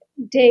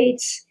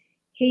dates.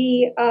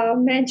 He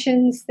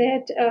mentions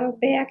that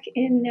back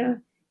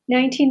in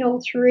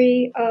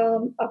 1903,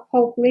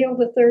 Pope Leo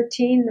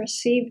XIII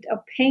received a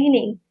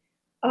painting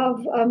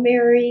of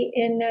Mary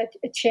in a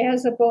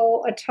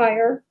chasuble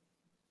attire,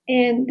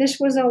 and this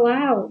was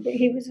allowed.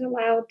 He was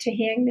allowed to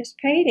hang this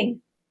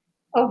painting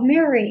of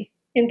Mary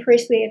in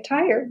priestly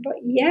attire. But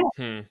yet,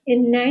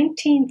 in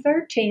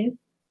 1913,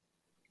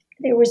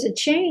 there was a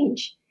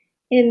change,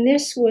 and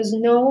this was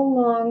no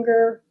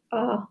longer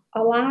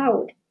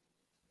allowed.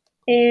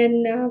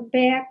 And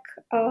back,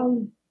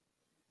 I'm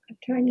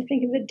trying to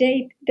think of the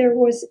date, there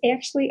was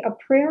actually a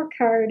prayer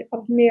card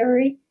of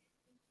Mary,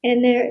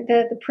 and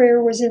the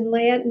prayer was in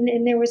Latin,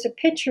 and there was a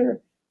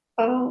picture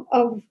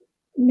of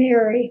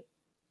Mary.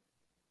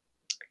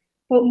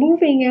 But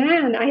moving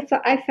on, I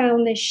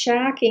found this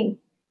shocking,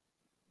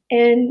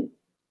 and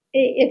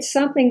it's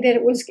something that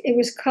it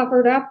was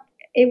covered up.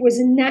 It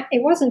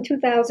wasn't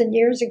 2,000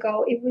 years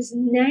ago. It was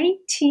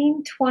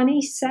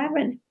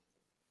 1927.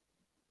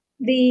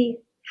 The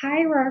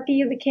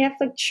hierarchy of the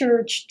Catholic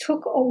Church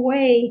took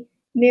away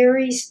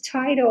Mary's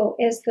title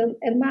as the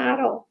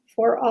model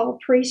for all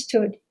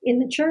priesthood in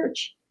the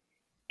church.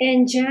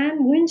 And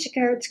John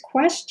Wingard's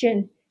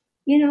question,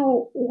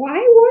 why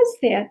was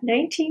that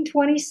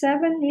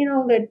 1927,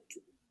 that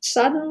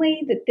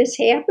suddenly that this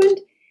happened?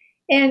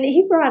 And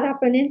he brought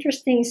up an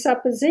interesting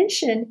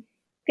supposition.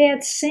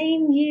 That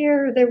same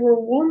year, there were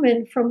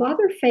women from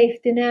other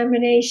faith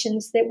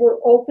denominations that were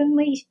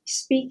openly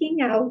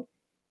speaking out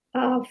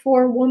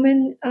for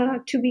women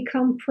to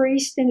become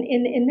priests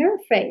in their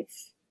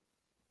faiths.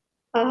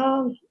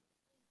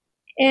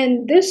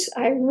 And this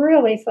I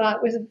really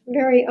thought was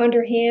very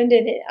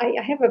underhanded. I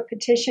have a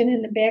petition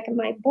in the back of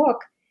my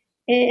book.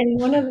 And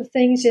one of the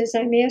things is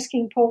I'm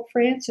asking Pope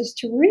Francis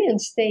to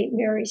reinstate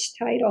Mary's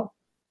title.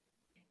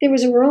 There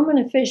was a Roman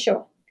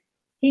official.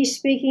 He's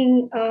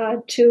speaking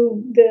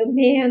to the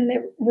man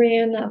that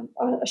ran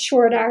a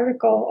short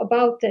article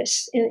about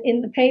this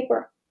in the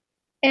paper.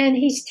 And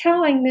he's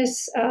telling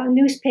this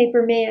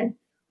newspaper man,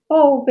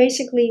 oh,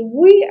 basically,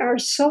 we are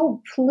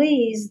so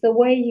pleased the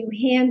way you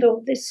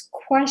handled this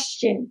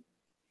question.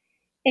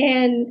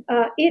 And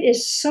it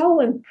is so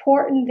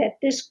important that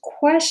this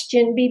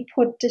question be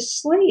put to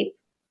sleep.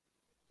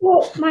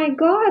 Well, my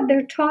God,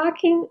 they're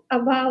talking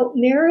about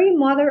Mary,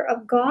 Mother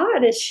of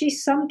God. Is she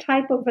some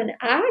type of an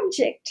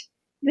object?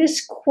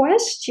 This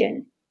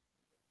question.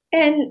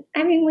 And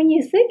I mean, when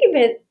you think of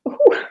it,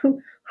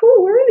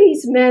 who were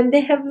these men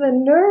to have the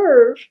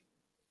nerve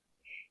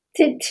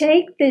to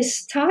take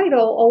this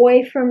title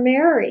away from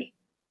Mary?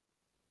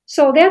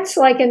 So that's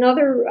like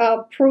another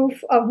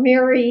proof of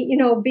Mary,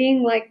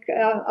 being like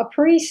a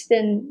priest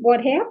and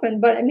what happened.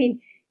 But I mean,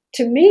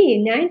 to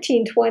me,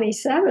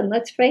 1927,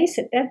 let's face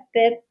it, that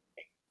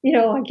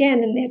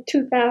again, in that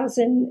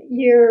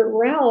 2,000-year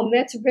realm,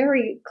 that's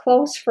very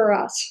close for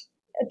us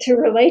to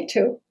relate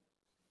to.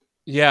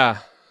 Yeah.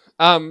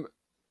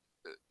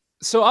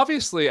 So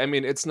obviously, I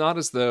mean, it's not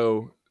as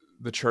though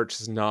the church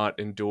has not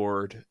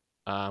endured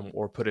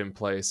or put in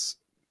place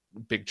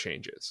big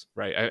changes,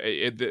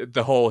 right?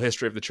 The whole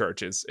history of the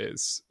church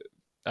is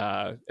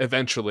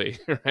eventually,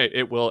 right?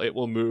 It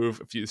will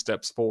move a few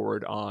steps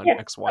forward on Yeah,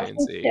 X, Y,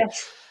 and Z.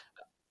 yes.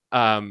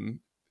 And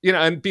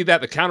be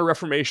that the Counter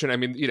Reformation. I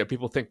mean,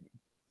 people think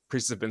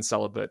priests have been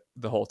celibate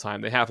the whole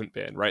time. They haven't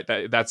been, right?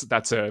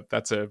 That's a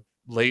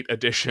late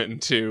addition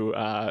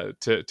to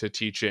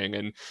teaching,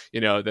 and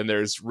then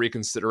there's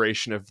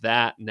reconsideration of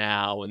that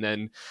now, and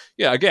then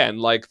again,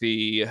 like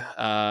the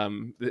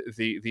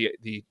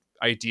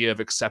idea of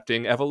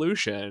accepting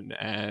evolution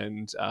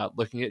and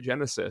looking at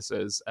Genesis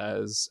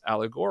as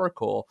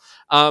allegorical.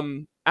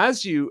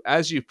 As you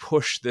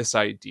push this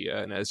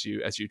idea, and as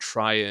you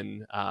try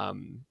and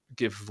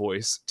give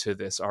voice to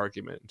this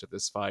argument, to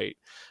this fight,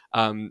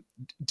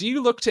 do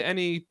you look to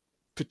any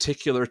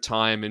particular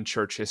time in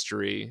church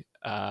history,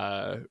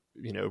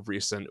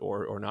 recent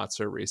or not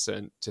so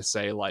recent, to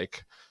say,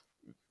 like,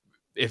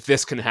 if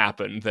this can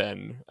happen,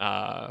 then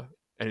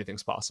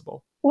anything's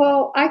possible?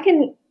 Well, I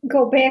can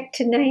go back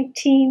to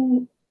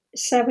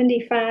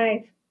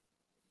 1975,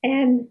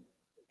 and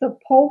the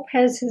Pope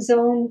has his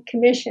own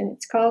commission.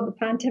 It's called the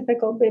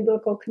Pontifical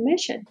Biblical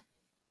Commission.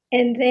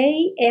 And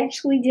they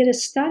actually did a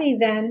study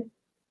then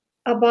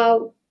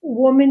about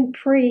woman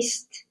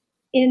priests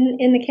in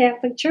the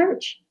Catholic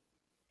Church.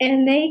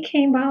 And they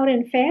came out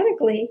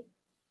emphatically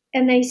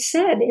and they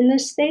said in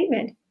this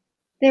statement,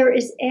 there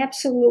is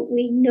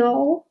absolutely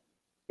no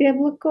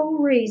biblical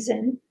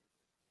reason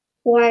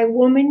why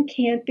women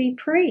can't be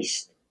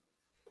priests.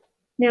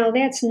 Now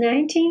that's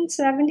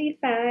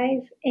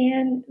 1975,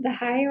 and the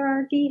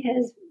hierarchy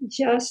has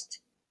just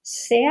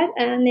sat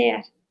on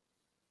that.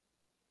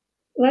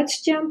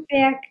 Let's jump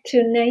back to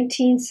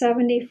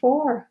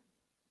 1974.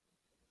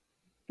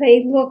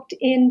 They looked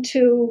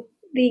into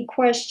the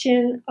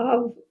question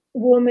of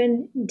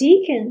woman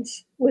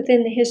deacons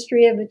within the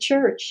history of the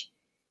church.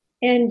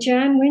 And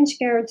John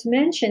Wingard's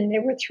mentioned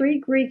there were 3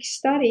 Greek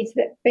studies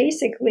that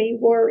basically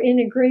were in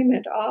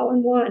agreement, all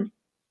in one.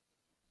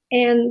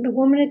 And the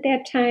women at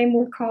that time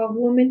were called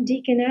woman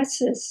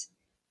deaconesses.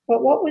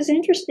 But what was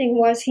interesting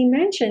was he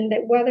mentioned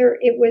that whether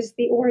it was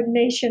the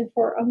ordination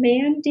for a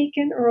man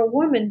deacon or a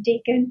woman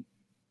deacon,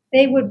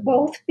 they would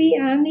both be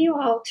on the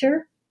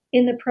altar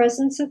in the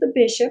presence of the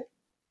bishop.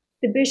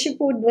 The bishop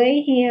would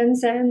lay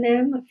hands on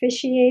them,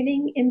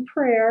 officiating in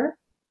prayer.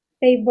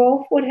 They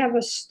both would have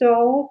a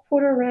stole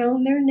put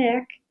around their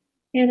neck,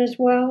 and as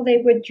well, they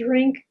would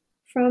drink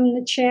from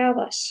the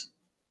chalice.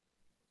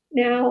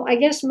 Now, I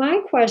guess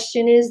my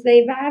question is,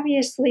 they've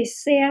obviously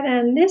sat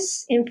on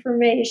this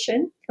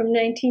information from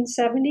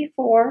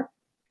 1974.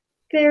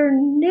 There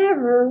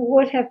never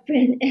would have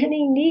been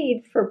any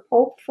need for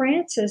Pope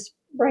Francis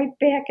right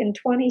back in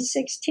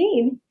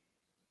 2016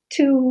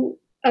 to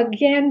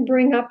again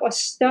bring up a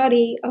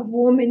study of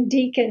woman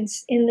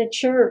deacons in the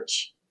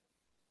church.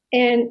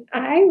 And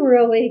I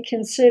really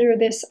consider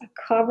this a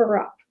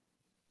cover-up.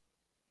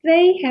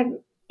 They have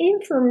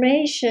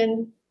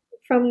information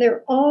from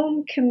their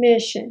own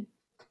commission.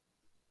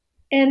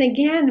 And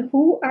again,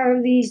 who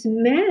are these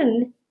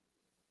men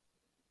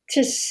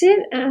to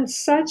sit on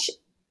such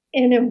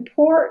an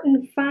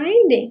important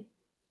finding?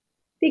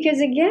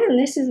 Because again,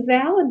 this is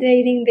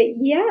validating that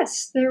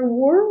yes, there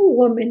were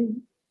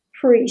women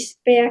priests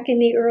back in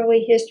the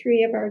early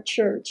history of our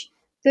church.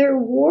 There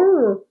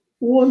were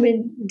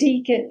woman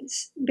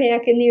deacons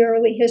back in the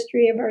early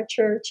history of our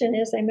church. And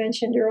as I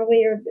mentioned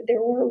earlier,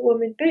 there were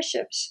women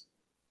bishops.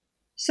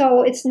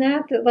 So it's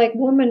not that like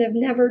women have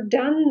never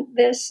done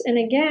this. And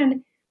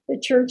again, the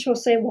church will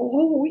say, well,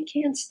 oh, we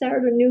can't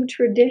start a new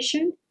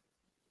tradition.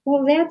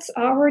 Well, that's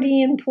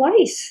already in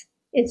place.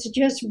 It's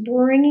just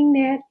bringing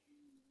that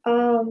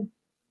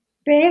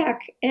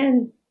back.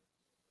 And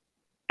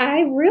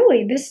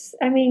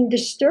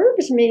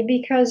disturbs me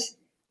because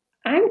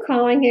I'm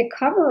calling it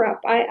cover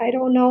up. I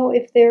don't know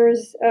if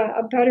there's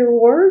a better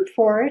word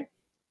for it.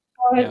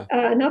 Yeah.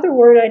 Another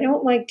word I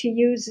don't like to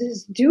use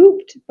is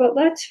duped, but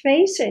let's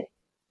face it,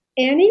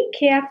 any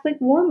Catholic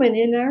woman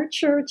in our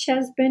church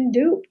has been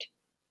duped.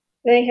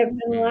 They have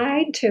been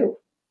lied to.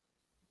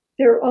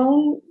 Their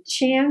own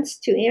chance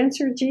to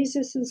answer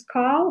Jesus's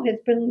call has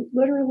been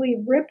literally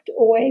ripped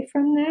away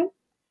from them.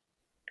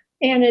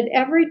 And at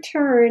every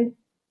turn,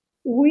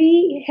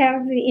 we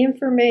have the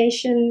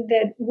information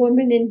that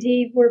women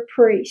indeed were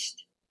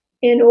priests.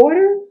 In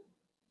order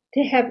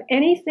to have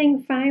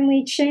anything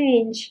finally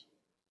change,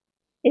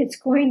 it's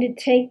going to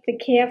take the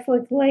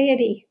Catholic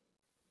laity.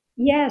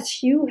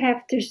 Yes, you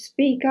have to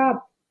speak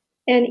up.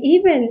 And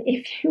even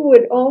if you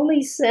would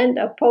only send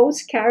a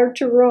postcard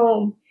to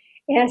Rome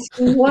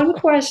asking one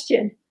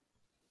question,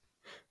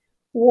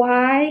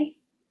 why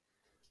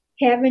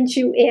haven't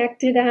you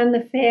acted on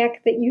the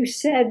fact that you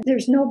said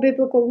there's no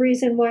biblical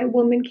reason why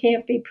women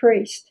can't be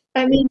priests?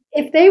 I mean,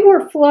 if they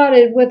were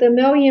flooded with 1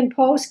 million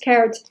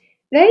postcards,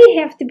 they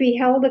have to be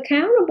held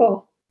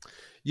accountable.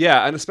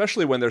 Yeah, and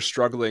especially when they're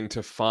struggling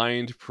to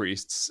find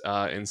priests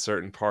in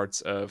certain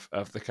parts of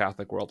the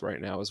Catholic world right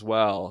now as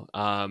well.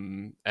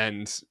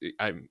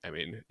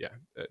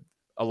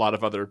 A lot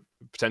of other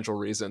potential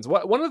reasons.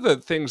 One of the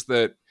things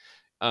that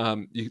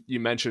you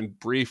mentioned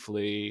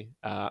briefly,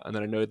 and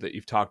that I know that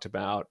you've talked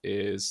about,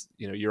 is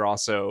you're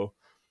also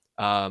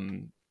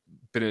been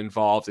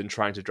involved in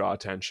trying to draw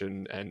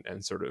attention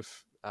and sort of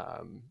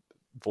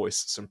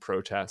voice some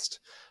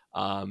protest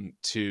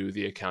to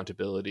the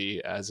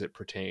accountability as it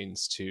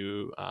pertains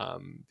to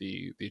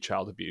the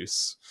child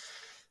abuse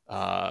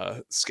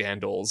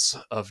scandals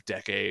of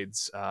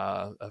decades,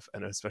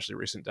 and especially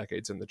recent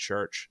decades in the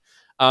church.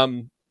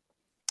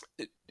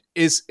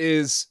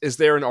 Is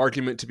there an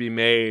argument to be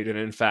made, and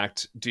in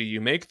fact, do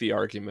you make the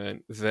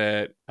argument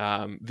that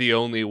the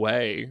only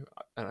way,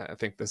 and I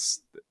think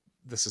this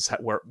is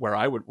where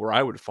I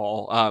would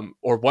fall,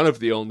 or one of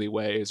the only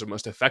ways or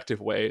most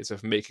effective ways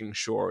of making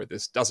sure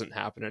this doesn't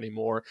happen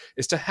anymore,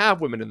 is to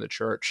have women in the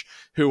church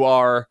who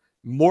are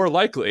more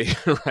likely,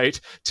 right,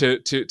 to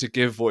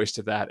give voice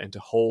to that and to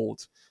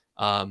hold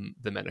the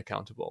men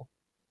accountable?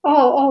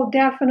 Oh,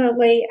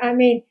 definitely. I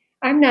mean,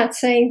 I'm not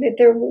saying that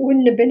there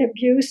wouldn't have been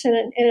abuse,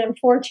 and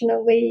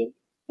unfortunately,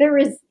 there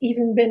has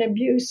even been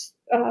abuse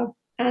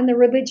on the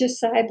religious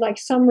side, like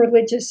some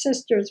religious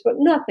sisters, but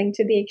nothing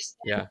to the extent.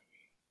 Yeah.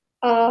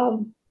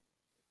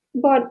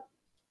 But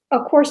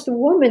of course, the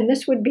woman,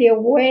 this would be a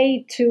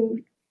way to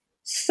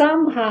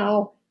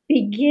somehow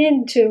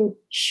begin to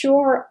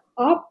shore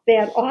up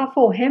that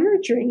awful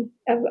hemorrhaging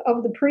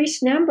of the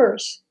priest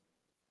numbers.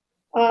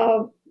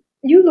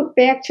 You look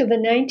back to the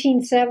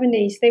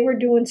 1970s, they were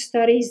doing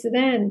studies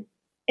then,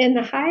 and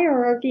the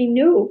hierarchy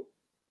knew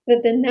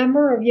that the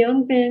number of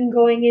young men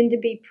going in to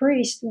be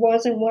priests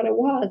wasn't what it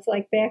was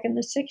like back in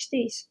the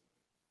 60s.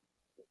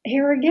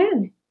 Here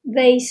again,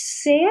 they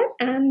sat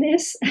on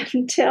this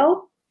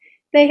until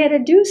they had to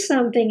do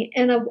something,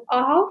 and of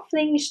all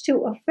things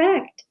to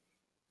affect,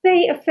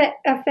 they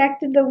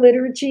affected the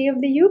liturgy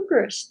of the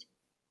Eucharist.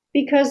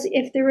 Because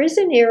if there is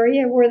an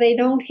area where they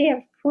don't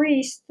have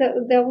priests,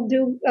 they'll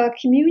do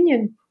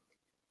communion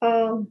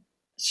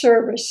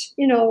service,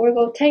 where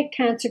they'll take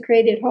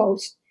consecrated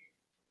host.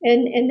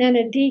 And then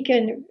a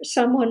deacon,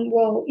 someone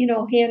will,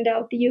 hand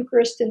out the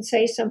Eucharist and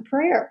say some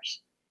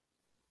prayers.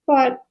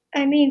 But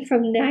I mean,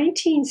 from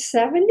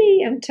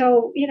 1970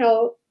 until,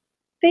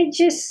 they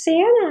just sat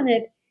on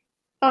it.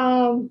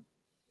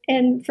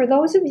 And for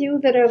those of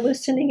you that are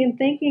listening and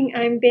thinking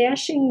I'm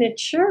bashing the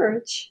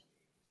church,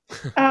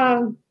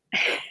 I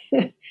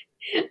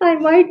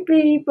might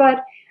be,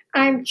 but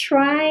I'm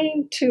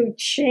trying to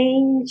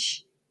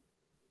change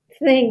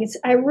things.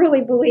 I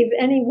really believe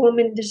any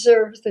woman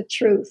deserves the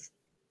truth.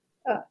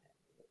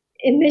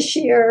 In this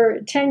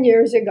year, 10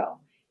 years ago,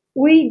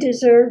 we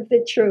deserve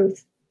the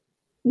truth.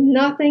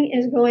 Nothing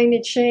is going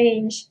to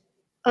change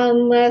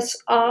unless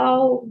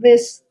all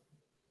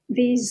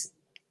these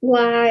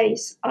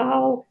lies,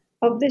 all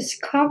of this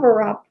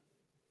cover up,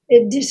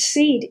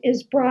 deceit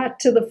is brought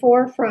to the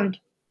forefront.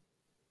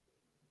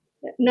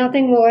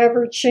 Nothing will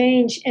ever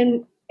change.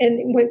 And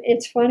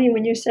it's funny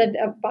when you said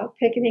about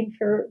picketing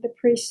for the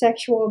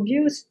pre-sexual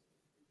abuse.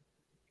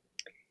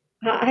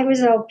 I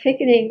was out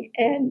picketing,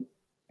 and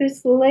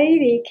this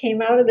lady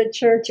came out of the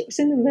church. It was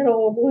in the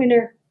middle of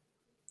winter,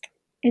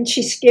 and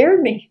she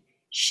scared me.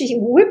 She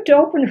whipped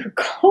open her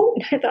coat,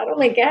 and I thought, oh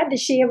my God,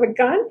 does she have a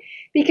gun?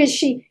 Because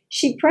she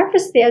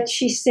prefaced that,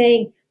 she's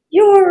saying,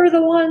 you're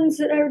the ones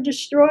that are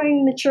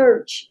destroying the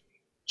church.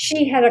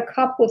 She had a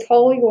cup with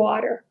holy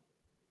water,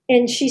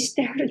 And she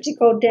started to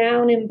go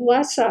down and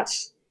bless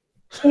us.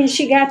 And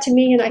she got to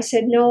me and I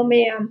said, no,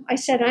 ma'am. I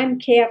said, I'm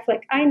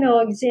Catholic. I know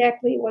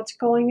exactly what's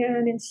going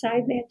on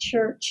inside that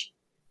church.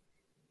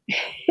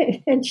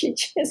 And she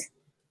just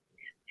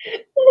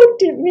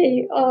looked at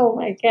me. Oh,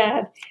 my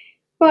God.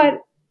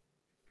 But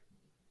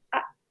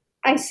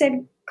I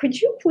said,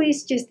 could you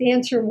please just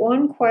answer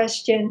one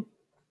question?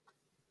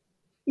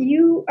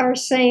 You are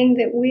saying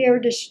that we are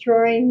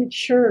destroying the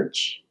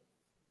church.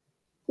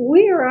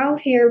 We are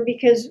out here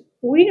because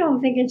we don't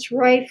think it's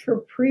right for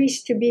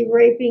priests to be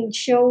raping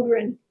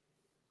children.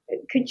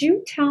 Could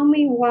you tell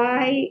me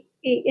why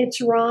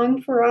it's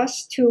wrong for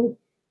us to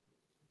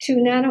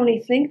not only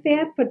think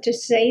that, but to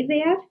say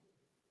that?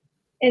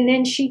 And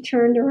then she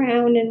turned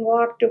around and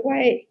walked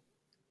away.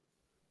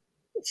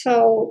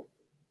 So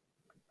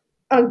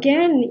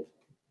again,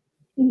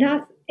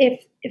 not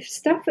if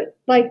stuff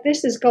like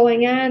this is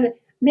going on,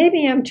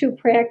 maybe I'm too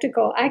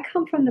practical. I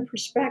come from the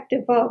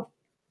perspective of,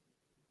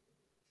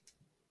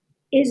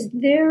 is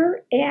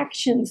their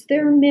actions,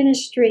 their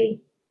ministry,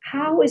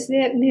 how is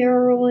that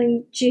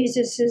mirroring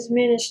Jesus's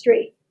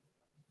ministry?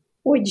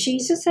 Would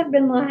Jesus have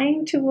been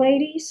lying to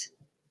ladies?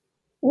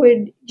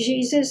 Would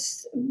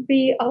Jesus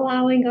be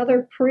allowing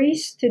other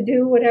priests to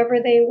do whatever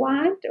they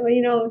want, or,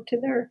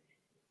 to their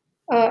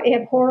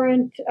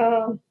abhorrent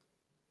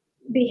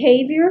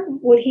behavior?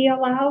 Would he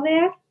allow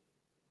that?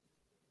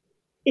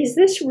 Is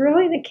this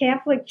really the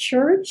Catholic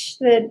Church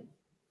that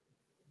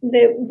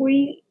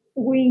we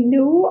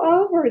knew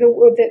of, or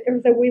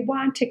that we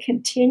want to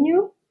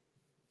continue?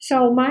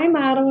 So my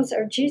models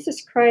are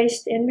Jesus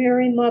Christ and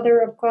Mary, Mother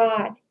of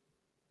God,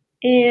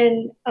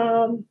 and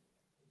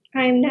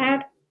I'm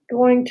not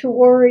going to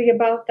worry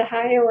about the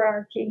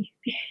hierarchy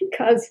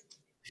because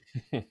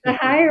the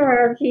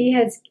hierarchy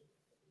has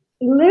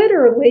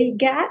literally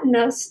gotten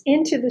us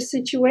into the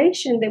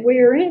situation that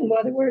we're in,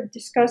 whether we're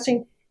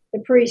discussing the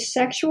priest's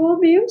sexual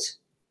abuse,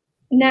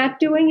 not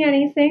doing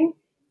anything.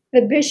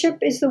 The bishop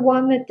is the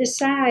one that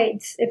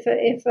decides if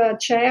a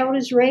child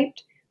is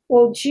raped.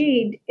 Well,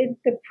 gee,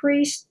 the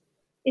priest,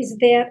 is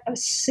that a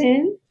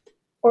sin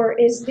or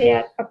is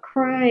that a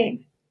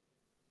crime?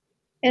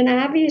 And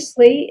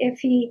obviously, if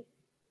he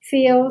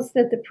feels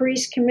that the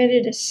priest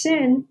committed a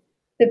sin,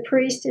 the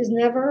priest is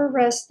never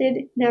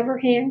arrested, never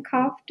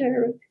handcuffed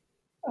or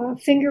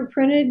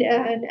fingerprinted,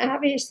 and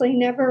obviously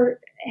never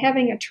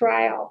having a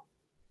trial.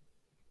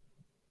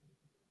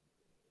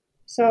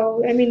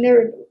 So, I mean,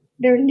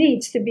 there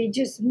needs to be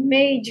just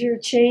major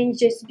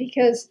changes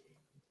because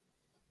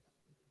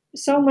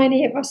so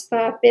many of us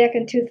thought back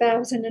in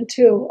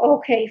 2002,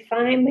 okay,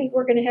 finally,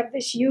 we're going to have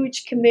this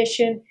huge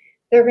commission.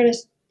 They're going to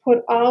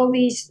put all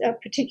these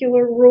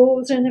particular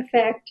rules in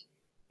effect.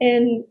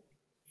 And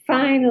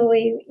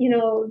finally,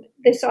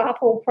 this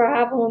awful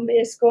problem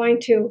is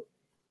going to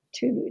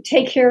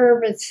take care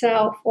of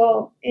itself.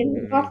 Well,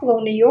 in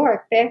Buffalo, New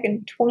York, back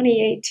in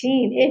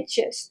 2018, it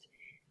just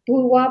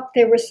blew up.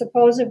 There were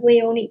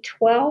supposedly only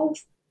 12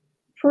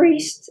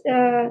 priests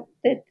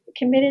that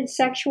committed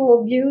sexual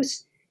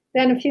abuse.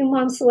 Then a few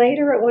months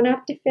later, it went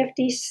up to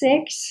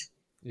 56.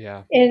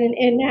 Yeah.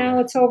 And now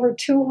it's over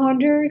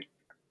 200.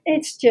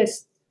 It's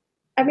just,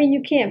 I mean,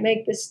 you can't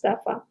make this stuff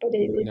up, but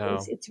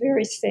it's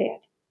very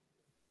sad.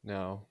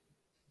 No.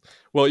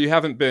 Well, you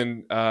haven't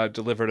been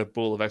delivered a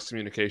bull of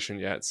excommunication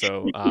yet,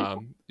 so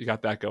you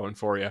got that going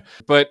for you.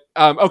 But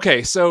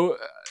okay, so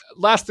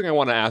last thing I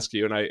want to ask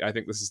you, and I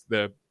think this is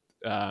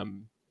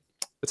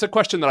it's a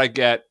question that I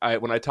get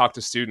when I talk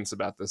to students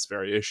about this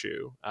very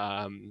issue.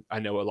 I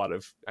know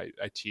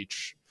I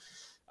teach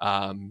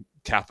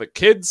Catholic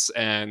kids,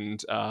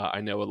 and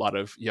I know a lot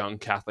of young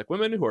Catholic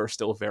women who are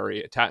still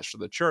very attached to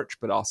the church,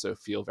 but also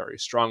feel very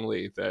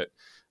strongly that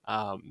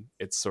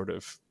it's sort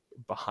of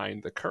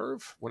behind the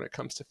curve when it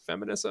comes to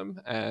feminism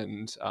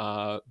and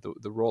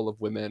the role of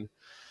women.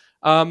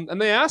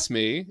 And they ask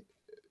me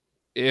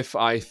if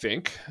I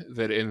think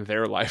that in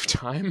their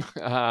lifetime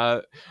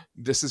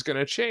this is going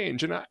to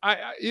change, and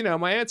I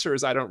my answer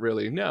is I don't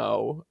really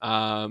know.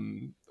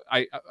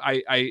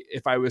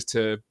 If I was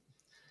to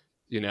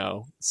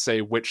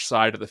say which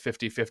side of the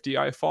 50-50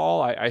 I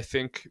fall, I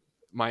think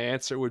my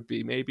answer would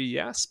be maybe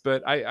yes,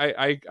 but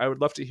I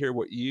would love to hear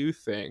what you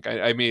think.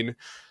 I mean,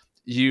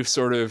 you've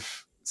sort of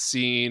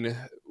seen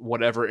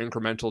whatever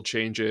incremental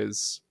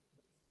changes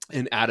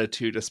in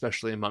attitude,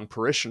 especially among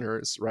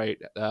parishioners, right,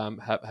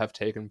 have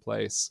taken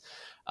place.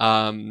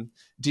 Do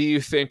you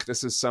think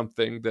this is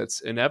something that's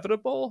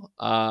inevitable,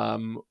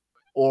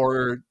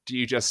 or do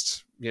you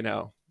just,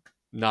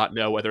 not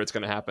know whether it's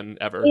going to happen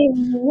ever? It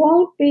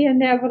won't be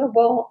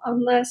inevitable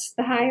unless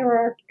the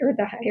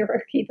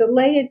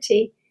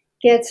laity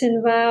gets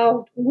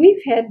involved.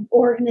 We've had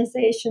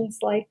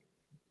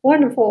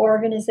wonderful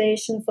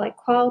organizations like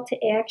Call to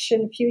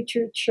Action,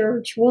 Future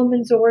Church,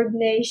 Women's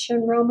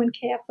Ordination, Roman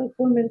Catholic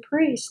Women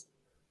Priests.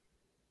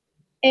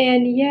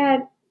 And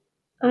yet,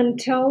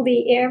 until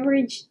the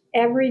average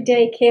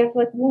everyday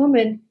Catholic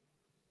woman,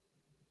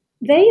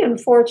 they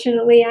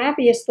unfortunately,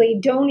 obviously,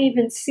 don't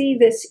even see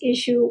this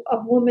issue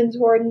of women's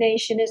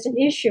ordination as an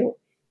issue.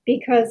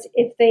 because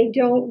if they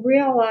don't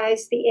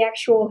realize the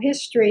actual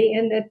history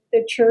and that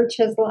the church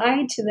has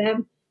lied to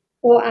them,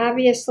 well,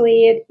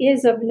 obviously it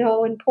is of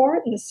no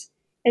importance.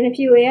 And if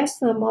you ask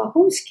them, well,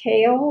 who's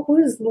Kale?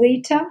 Who's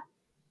Lita?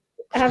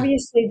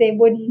 Obviously they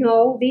wouldn't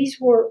know. These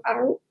were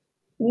our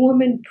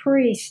woman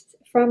priests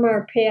from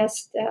our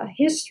past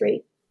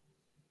history.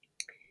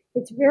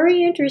 It's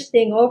very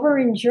interesting. Over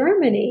in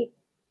Germany,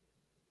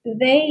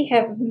 they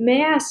have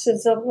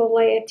masses of the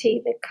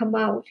laity that come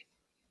out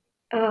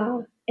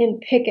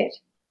and picket.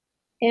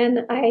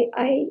 And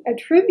I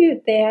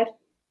attribute that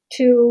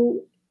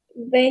to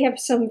they have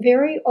some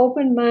very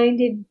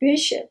open-minded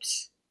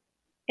bishops,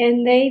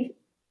 and they've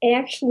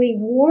actually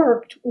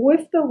worked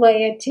with the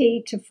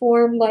laity to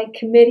form like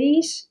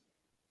committees,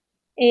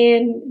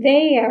 and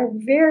they are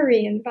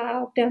very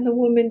involved on the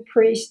woman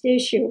priest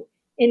issue.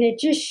 And it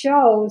just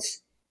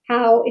shows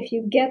how if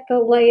you get the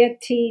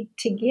laity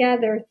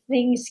together,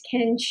 things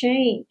can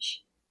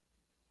change.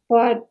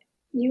 But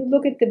you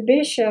look at the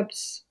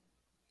bishops,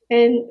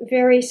 and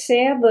very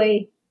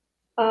sadly,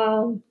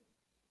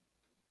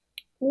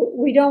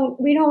 we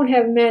don't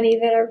have many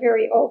that are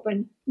very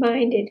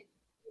open-minded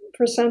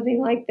for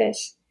something like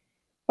this.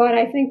 But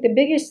I think the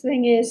biggest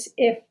thing is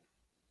if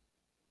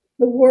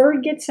the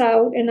word gets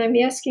out, and I'm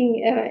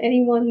asking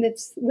anyone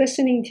that's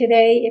listening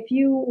today, if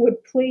you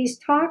would please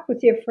talk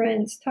with your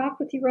friends, talk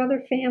with your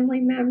other family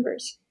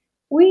members.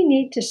 We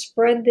need to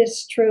spread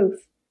this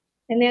truth,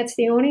 and that's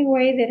the only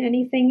way that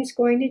anything is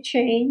going to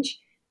change.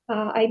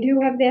 I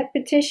do have that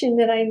petition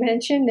that I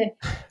mentioned.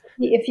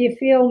 If you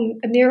feel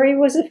Mary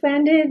was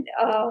offended,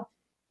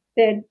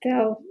 that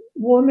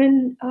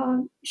woman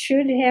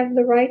should have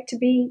the right to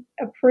be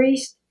a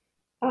priest,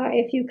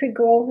 if you could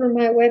go over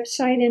my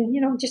website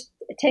and, just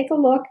take a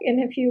look. And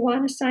if you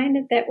want to sign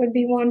it, that would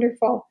be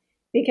wonderful.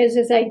 Because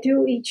as I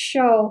do each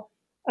show,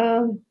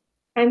 I'm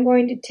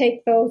going to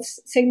take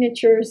those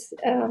signatures,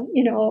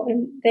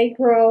 and they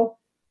grow,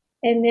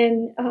 and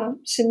then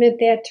submit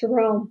that to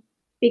Rome.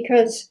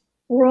 Because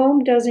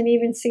Rome doesn't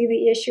even see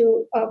the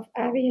issue of,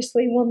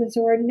 obviously, women's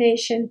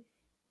ordination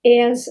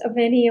as of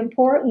any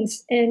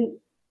importance. And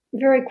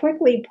very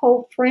quickly,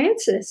 Pope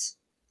Francis,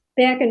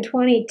 back in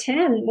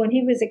 2010, when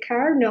he was a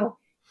cardinal,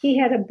 he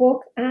had a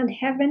book on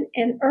heaven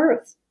and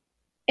earth.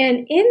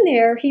 And in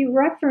there, he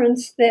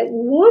referenced that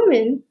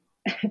women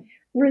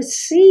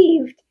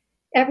received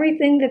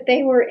everything that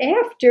they were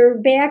after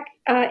back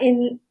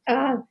when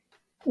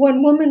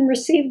women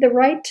received the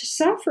right to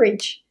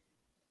suffrage.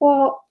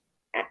 Well,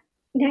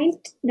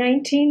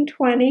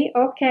 1920,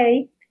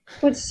 okay.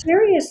 But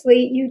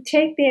seriously, you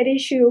take that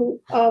issue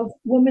of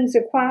women's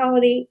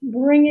equality,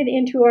 bring it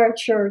into our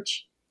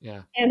church.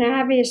 Yeah. And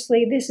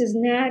obviously, this is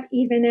not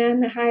even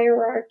on the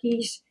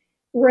hierarchy's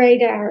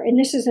radar. And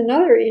this is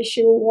another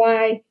issue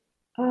why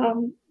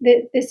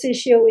this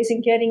issue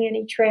isn't getting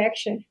any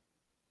traction.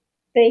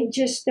 They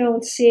just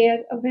don't see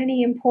it of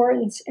any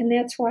importance. And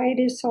that's why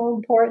it is so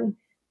important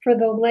for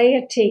the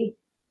laity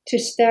to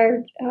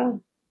start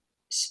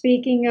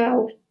speaking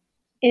out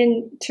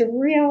and to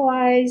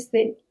realize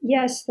that,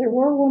 yes, there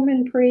were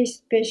women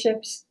priests,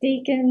 bishops,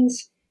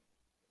 deacons,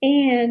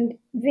 and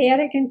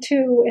Vatican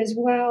II as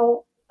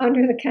well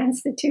under the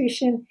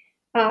Constitution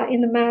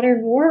in the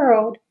modern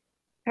world.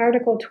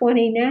 Article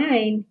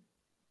 29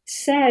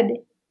 said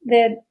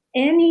that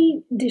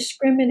any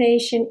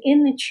discrimination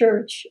in the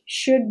church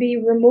should be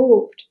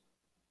removed.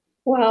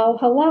 Well,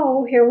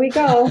 hello, here we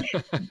go.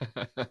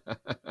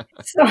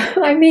 So,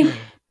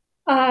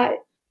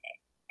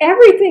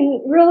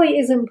 everything really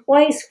is in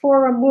place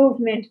for a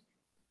movement,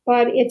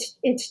 but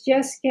it's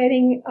just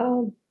getting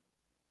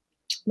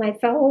my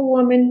fellow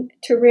woman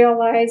to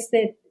realize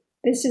that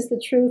this is the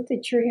truth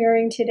that you're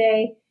hearing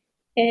today,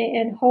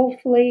 and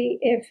hopefully,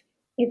 if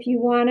you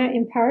want to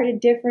impart a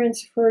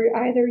difference for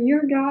either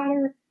your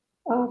daughter,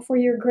 for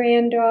your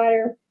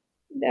granddaughter,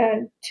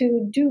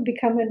 to do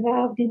become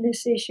involved in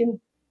this issue.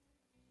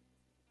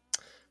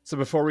 So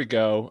before we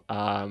go,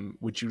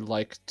 would you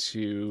like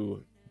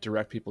to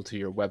direct people to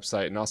your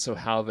website and also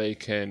how they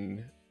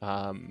can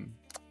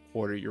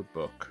order your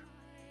book?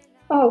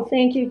 Oh,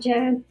 thank you,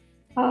 John.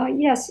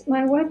 Yes,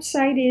 my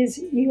website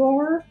is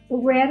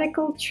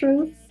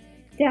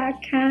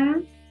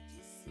yourradicaltruth.com,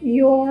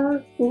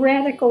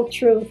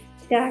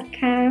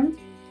 yourradicaltruth.com,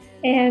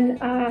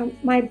 and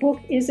my book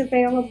is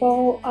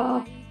available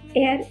at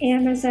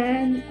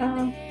Amazon,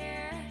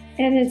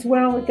 and as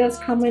well, it does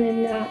come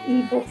in an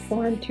ebook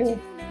form too.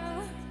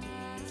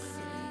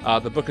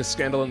 The book is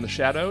Scandal in the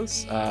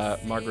Shadows.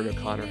 Margaret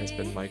O'Connor has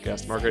been my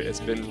guest. Margaret, it's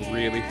been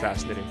really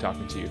fascinating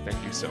talking to you.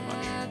 Thank you so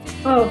much.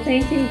 Oh,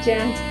 thank you,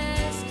 Jen.